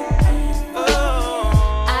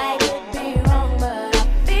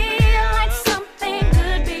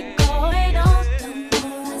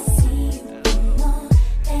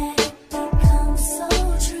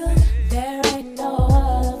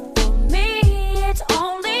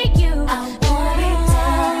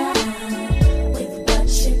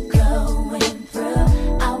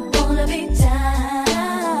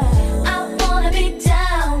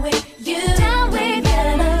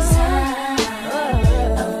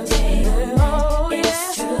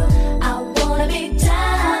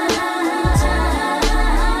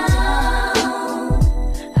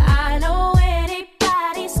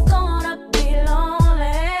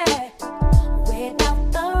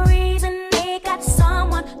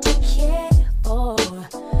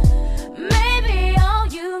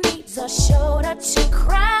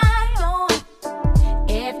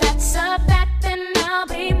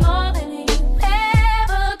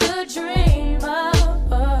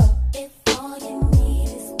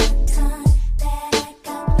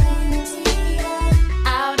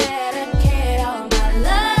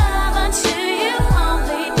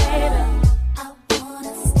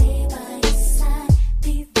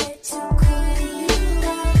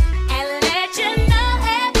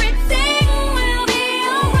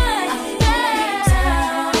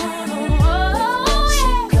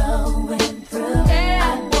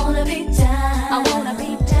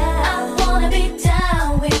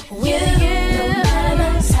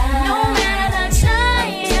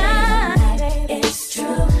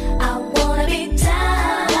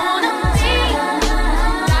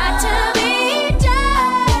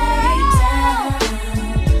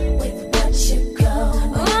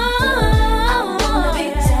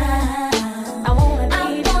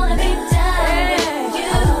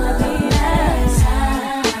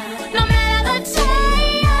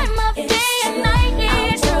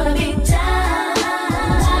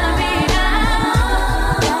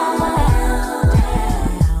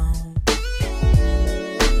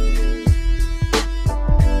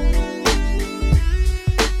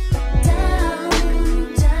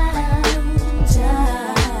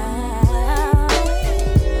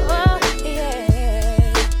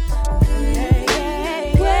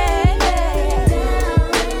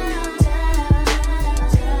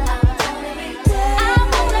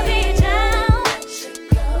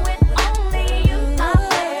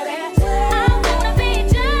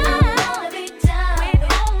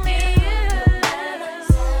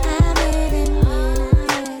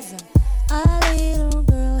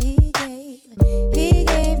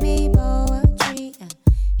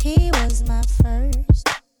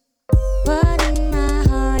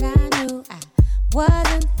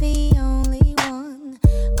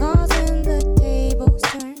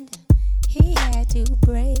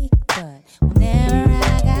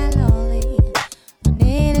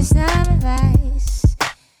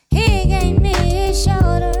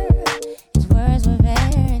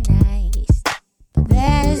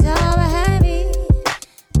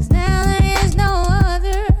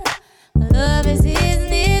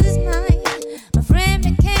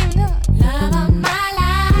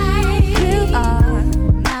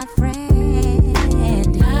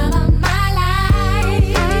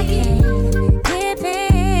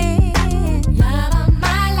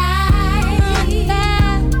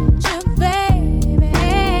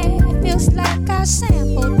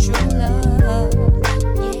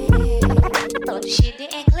 shit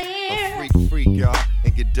didn't clear. A freak, y'all,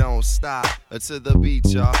 and you don't stop. To the beat,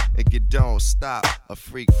 y'all, and you don't stop. A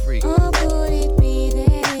freak. Or could it be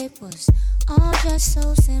that it was all just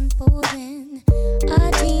so simple then?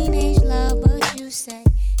 A teenage love, but you say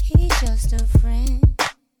he's just a friend.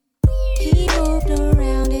 He moved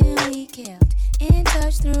around and we kept in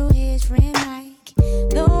touch through his friend Mike.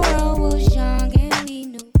 The world was young and we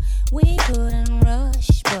knew we couldn't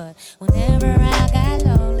rush, but whenever I got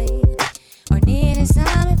lonely or needed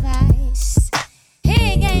some advice,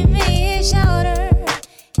 he gave me his shoulder.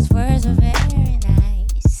 His words were very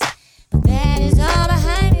nice, but that is all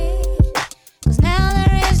behind me, 'cause now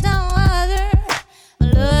there is no other. My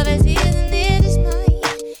love is isn't it this night.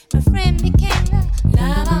 My friend became the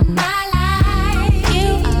love of my life. You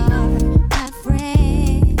are my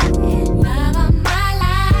friend, love of my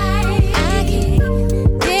life. I can't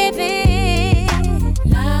dip in,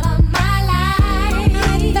 love of my life.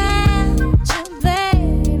 I found you,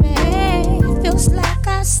 baby. Feels like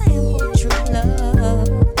I sampled true love.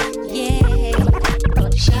 Yeah,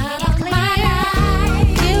 but she ain't clear.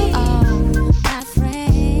 You are my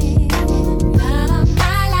friend, love of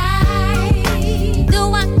my life. Do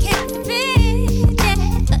I can't fit?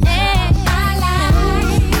 Yeah, my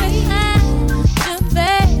life. You,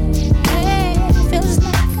 baby, feels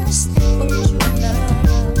like I sampled true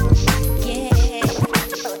love. Yeah,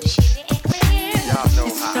 but she ain't clear.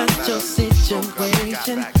 It's not your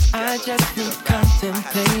situation. I just need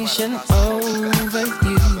contemplation over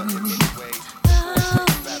you.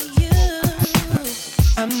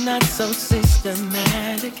 I'm not so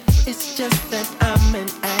systematic. It's just that I'm an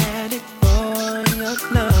addict for your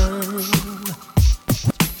love.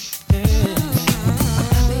 Yeah.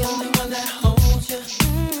 I'm the only one that holds you.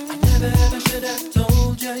 I never ever should have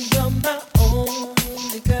told you you're my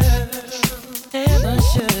only girl. Never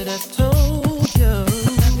should have told you.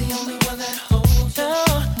 I'm the only one that holds you.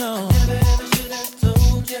 No. I never ever should have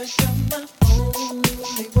told you you're my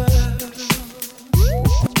only world.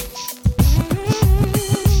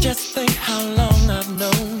 Just think how long I've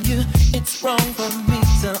known you. It's wrong for me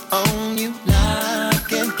to own you.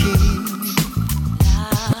 Lock and key.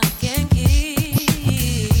 Lock and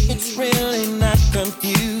key. It's really not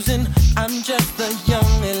confusing. I'm just a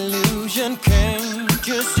young illusion. Can't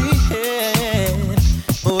you see it?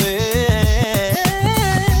 Well,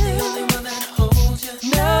 I'm the only one that holds you.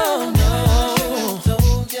 No. I should have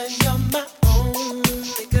told you you're my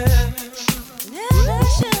only girl. Never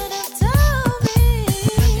should have told me.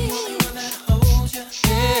 I'm the only one that holds you.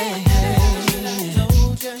 Yeah. Never should have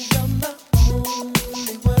told you you're my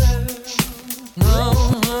only world. No.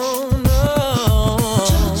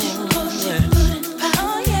 Told you what you put in power.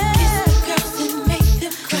 Oh yeah. Kiss the girls and make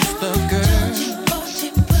them cry. Kiss the girls. Told you what you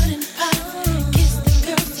put in power. Kiss the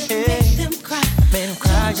girls and make them cry. Made them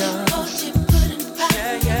cry, y'all. Told you what you put in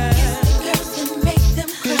power. Yeah. Kiss the girls and make them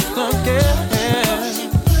cry. Kiss the girls. Told you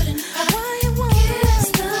put in power. Why you want kiss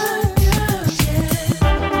the girls? Yeah.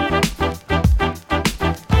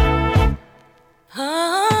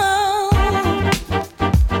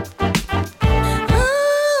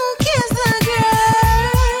 Oh, kiss the girls.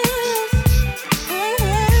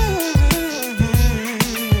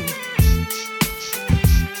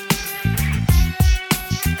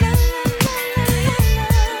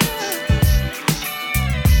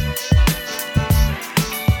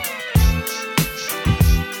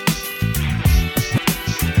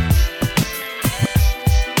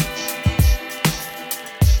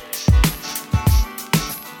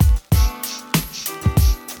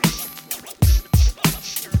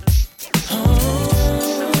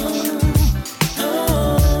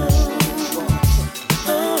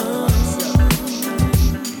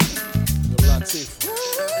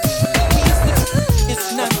 It's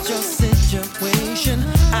not your situation.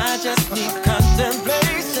 I just need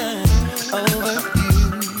contemplation over you.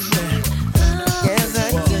 Yes, I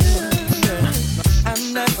do. I'm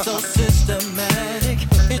not so systematic.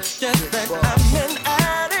 It's just that I'm an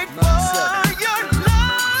addict for your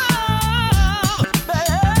love,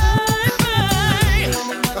 baby.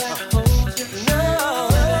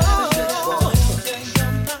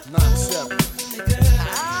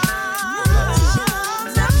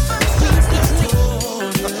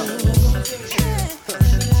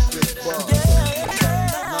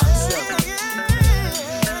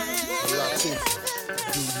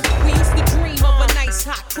 We used to dream of a nice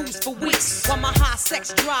hot cruise for weeks, while my high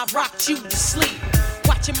sex drive rocked you to sleep.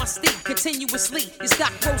 Watching my steak continuously, your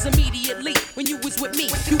stock rose immediately when you was with me.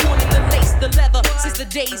 You wanted the lace, the leather. Since the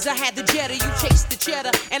days I had the Jetta, you chased the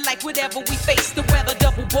cheddar. And like whatever we faced, the weather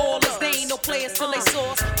double ballers. They ain't no players till they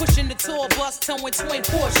saw us pushing the tour bus, towing twin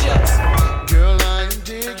Porsches. Girl, I am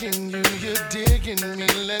digging you, you're digging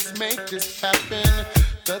let's make this happen.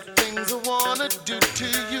 The things I wanna do to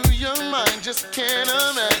you, your mind just can't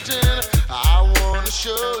imagine. I wanna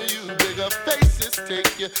show you bigger faces,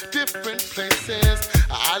 take you different places.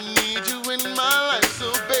 I need you in my life, so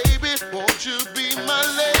baby, won't you be my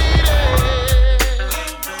lady? Yeah.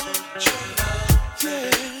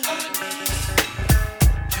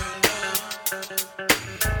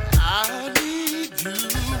 I need you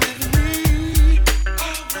with me.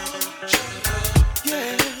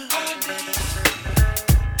 Yeah.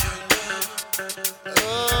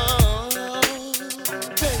 Oh,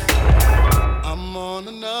 baby. I'm on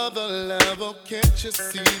another level. Can't you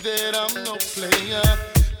see that I'm no player?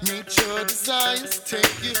 Meet your desires,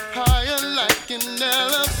 take you higher like an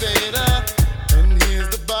elevator. And here's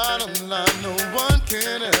the bottom line: no one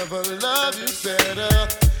can ever love you better.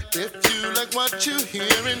 If you like what you're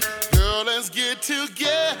hearing, girl, let's get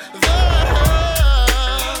together.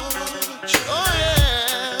 Oh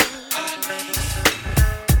yeah.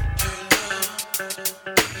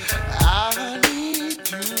 I need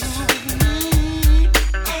you with me.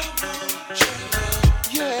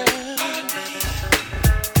 Yeah.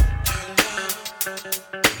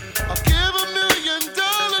 I'll give $1 million to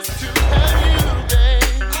have you,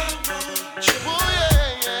 babe. Oh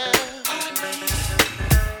yeah, yeah.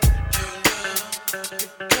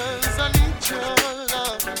 Cause I need your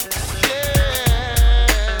love, yeah.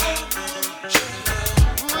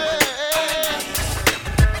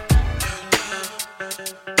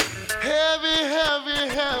 Heavy, heavy,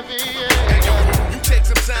 heavy, yeah. Hey, yo, you take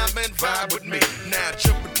some time and vibe with me. Now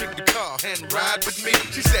jump into the car and ride with me.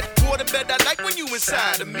 She said, waterbed, I like when you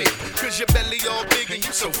inside of me. Cause your belly all big and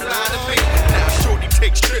you so fly to me. Now shorty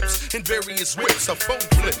takes trips in various whips. Her phone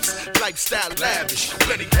flips, lifestyle lavish,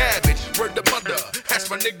 plenty cabbage. Word to mother, ask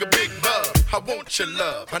my nigga Big Bub. I want your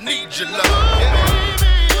love, I need your love, yeah.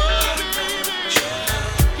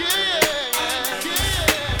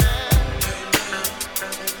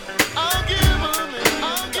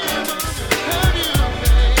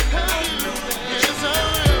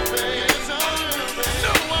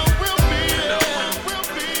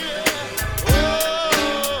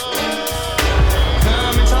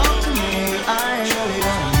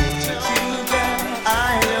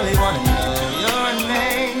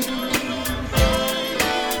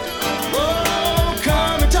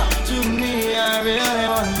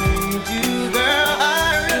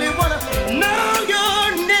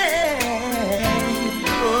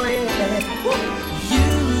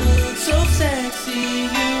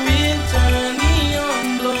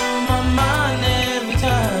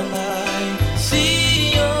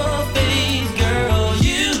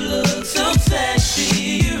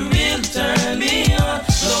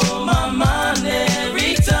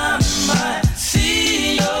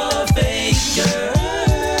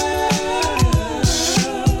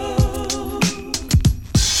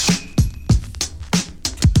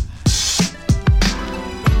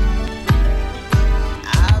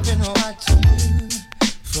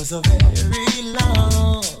 So very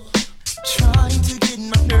long, trying to get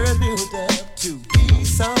my nerve built up to be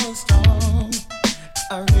so strong.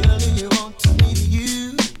 I really want to meet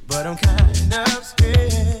you, but I'm kind of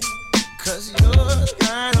scared. Cause you're the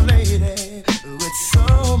kind of lady with so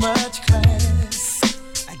much class.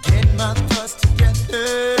 I get my thoughts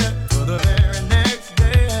together for the very next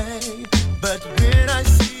day. But when I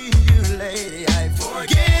see you, lady, I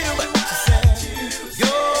forget what you said.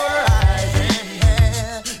 Your eyes and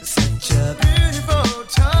hair, such a beautiful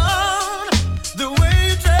tone. The way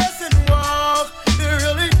you dress and walk, it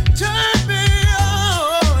really turned me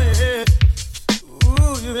on, yeah.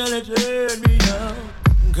 Ooh, you really turned me on.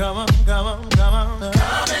 Come on, come on, come on.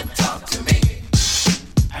 Come and talk to me.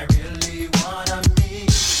 I really wanna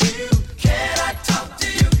meet you. Can I talk to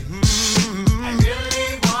you? I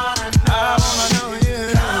really wanna know. I wanna know you.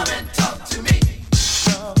 Come and talk to me.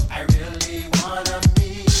 I really wanna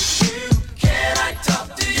meet you. Can I talk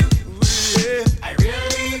to you? I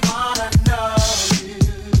really wanna know you.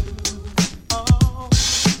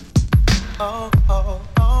 Oh, oh,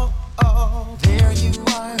 oh, oh. There you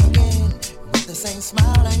are again with the same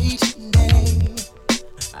smile each day.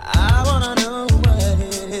 I wanna know what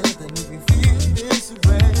it is that makes me feel this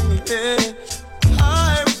way. I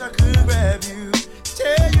wish I could grab you,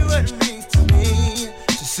 tell you what it means to me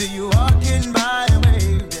to see you walking by a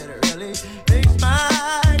wave that really makes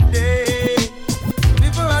my day.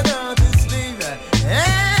 Before I go to sleep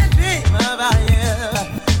and dream about you,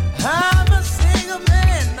 I'm a single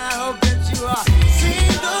man. I hope that you are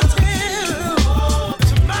single too.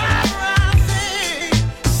 Tomorrow I think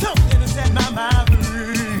something is at my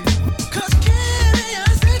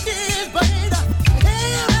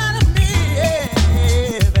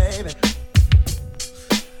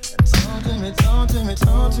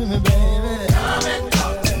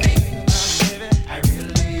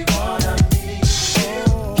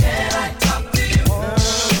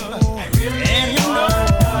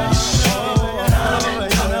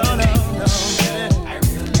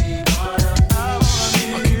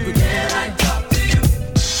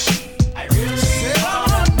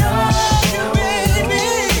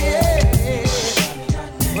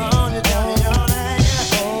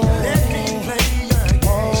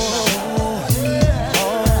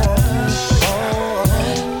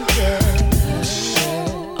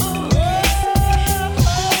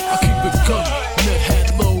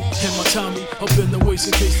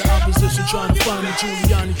The opposition trying to find me,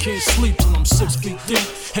 Giuliani can't sleep till I'm 6 feet deep.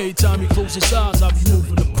 Every time he closes his eyes, I be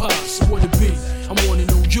moving the pot. So what it be? I wanna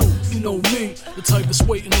know you know me. The type that's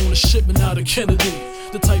waiting on a shipment out of Kennedy.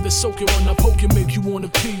 The type that's soaking when I poke it, make you wanna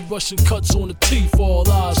pee. Russian cuts on the teeth, all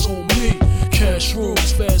eyes on me. Cash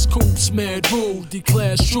rules, fast coops, mad rude.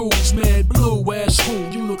 D-class jewels, mad blue, ass who?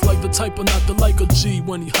 You look like the type of not the like a G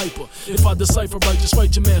when he hyper. If I decipher right, just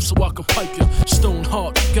write your math so I can pipe you. Stone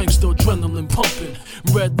heart, gangster adrenaline pumping.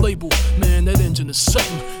 Red label, man, that engine is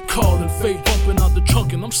something. Carl and Fate bumping out the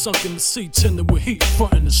trunk, and I'm sunk in the seat, tending with heat,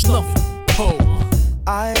 frontin' is nothing. Oh.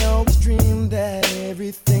 I always dreamed that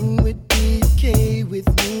everything would be okay with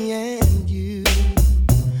me and you,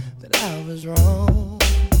 that I was wrong.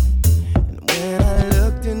 And when I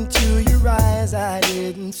looked into your eyes, I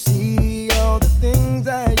didn't see all the things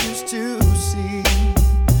I used to see.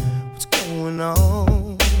 What's going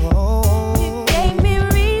on? You gave me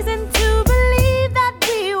reason to believe that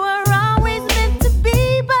we were always meant to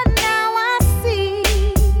be, but now I see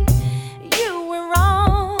you were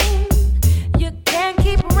wrong. You can't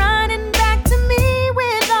keep running back to me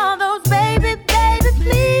with all those baby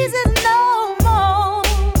pleases no more.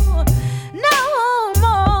 No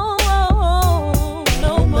more.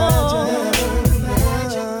 No more.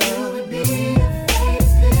 Imagine you would be a fake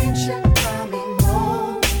picture. I'm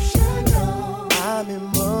emotional. I'm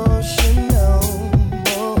emotional.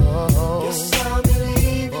 Yes, I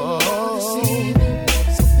believe in no deceiving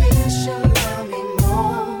exhibition. I'm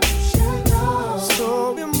emotional.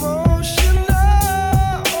 So emotional.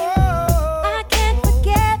 I can't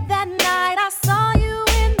forget that night I saw you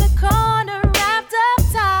in the corner, wrapped up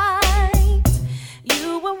tight.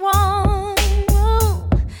 You were warm,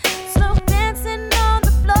 slow dancing on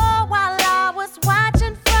the floor while I was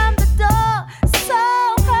watching from the door. So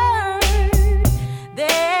hurt,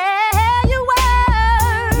 there you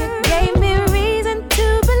were. You gave me reason to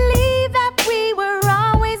believe that we were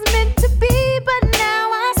always meant to be, but now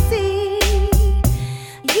I see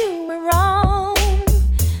you were wrong.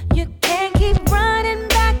 You can't keep running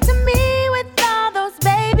back to me with all those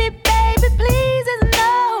baby pleases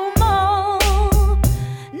no more.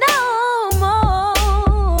 No more.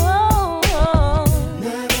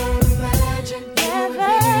 Never imagine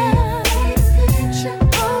never picture.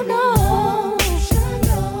 Oh no.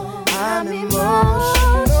 I'm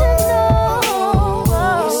emotional.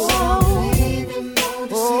 Yes, I believe in no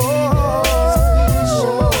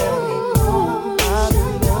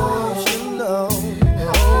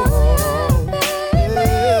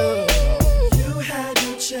You had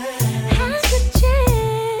your chance,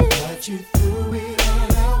 but you threw it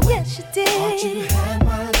all away. Yes, you did. Thought you had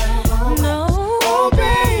my love all No, Oh,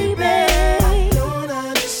 baby. I don't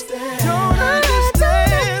understand. I don't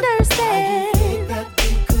understand. How you think that we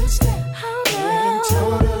could stay when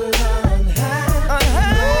total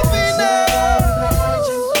unhappy now.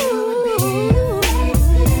 Imagine you would be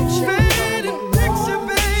a faded picture,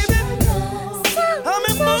 baby. I'm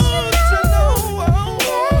emotional.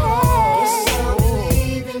 Yes, I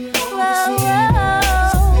believe in no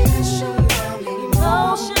deceiving exhibition. I'm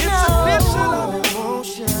emotional.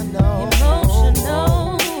 I'm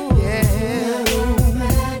emotional. Yeah. Never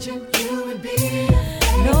imagine you would be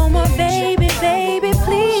No more baby,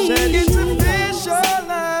 please. Said it's official,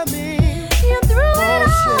 I mean. You threw it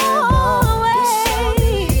all away. Yes, I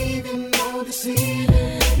believe in no deceiving.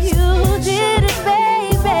 You did it,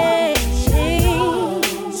 baby.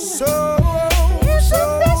 So It's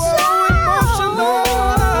official. emotional.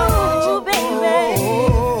 baby.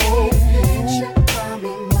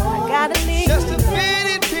 I gotta leave Just you, a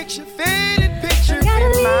faded picture I gotta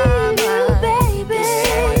in my leave you, mind. baby.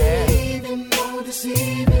 Believe in no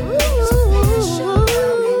deceiving.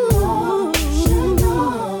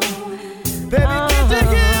 Baby, can't you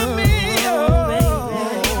hear me?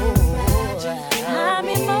 I'm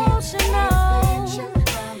emotional.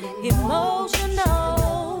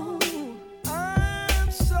 Emotional.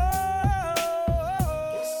 I'm so.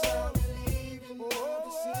 Yes, I believe in no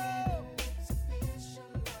deceiving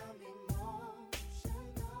exhibition. I'm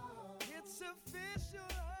emotional. It's official.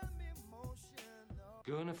 I'm emotional.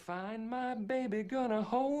 Gonna find my baby, gonna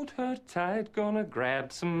hold her tight, gonna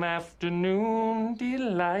grab some afternoon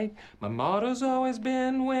delight. My motto's always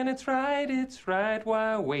been when it's right,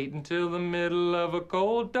 why wait until the middle of a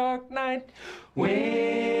cold dark night?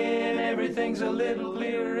 When everything's a little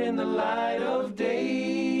clearer in the light of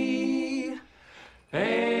day.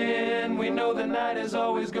 And we know the night is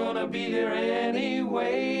always gonna be here anyway.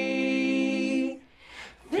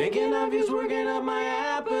 Think Thinking of you's working up my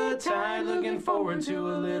appetite. Looking forward to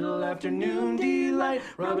a little afternoon delight.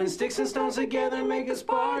 Rubbing sticks and stones together, making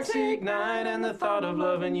sparks ignite. And the thought of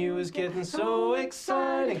loving you is getting so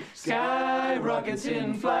exciting. Sky rockets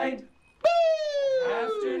in flight.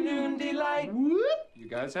 Afternoon delight. You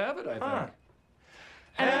guys have it, I think.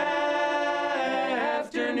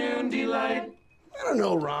 Afternoon delight. I don't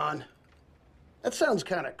know, Ron. That sounds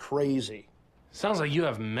kind of crazy. Sounds like you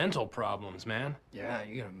have mental problems, man. Yeah,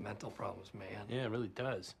 you got mental problems, man. Yeah, it really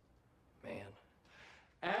does. Man.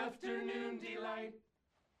 Afternoon delight.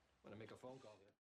 Want to make a phone call?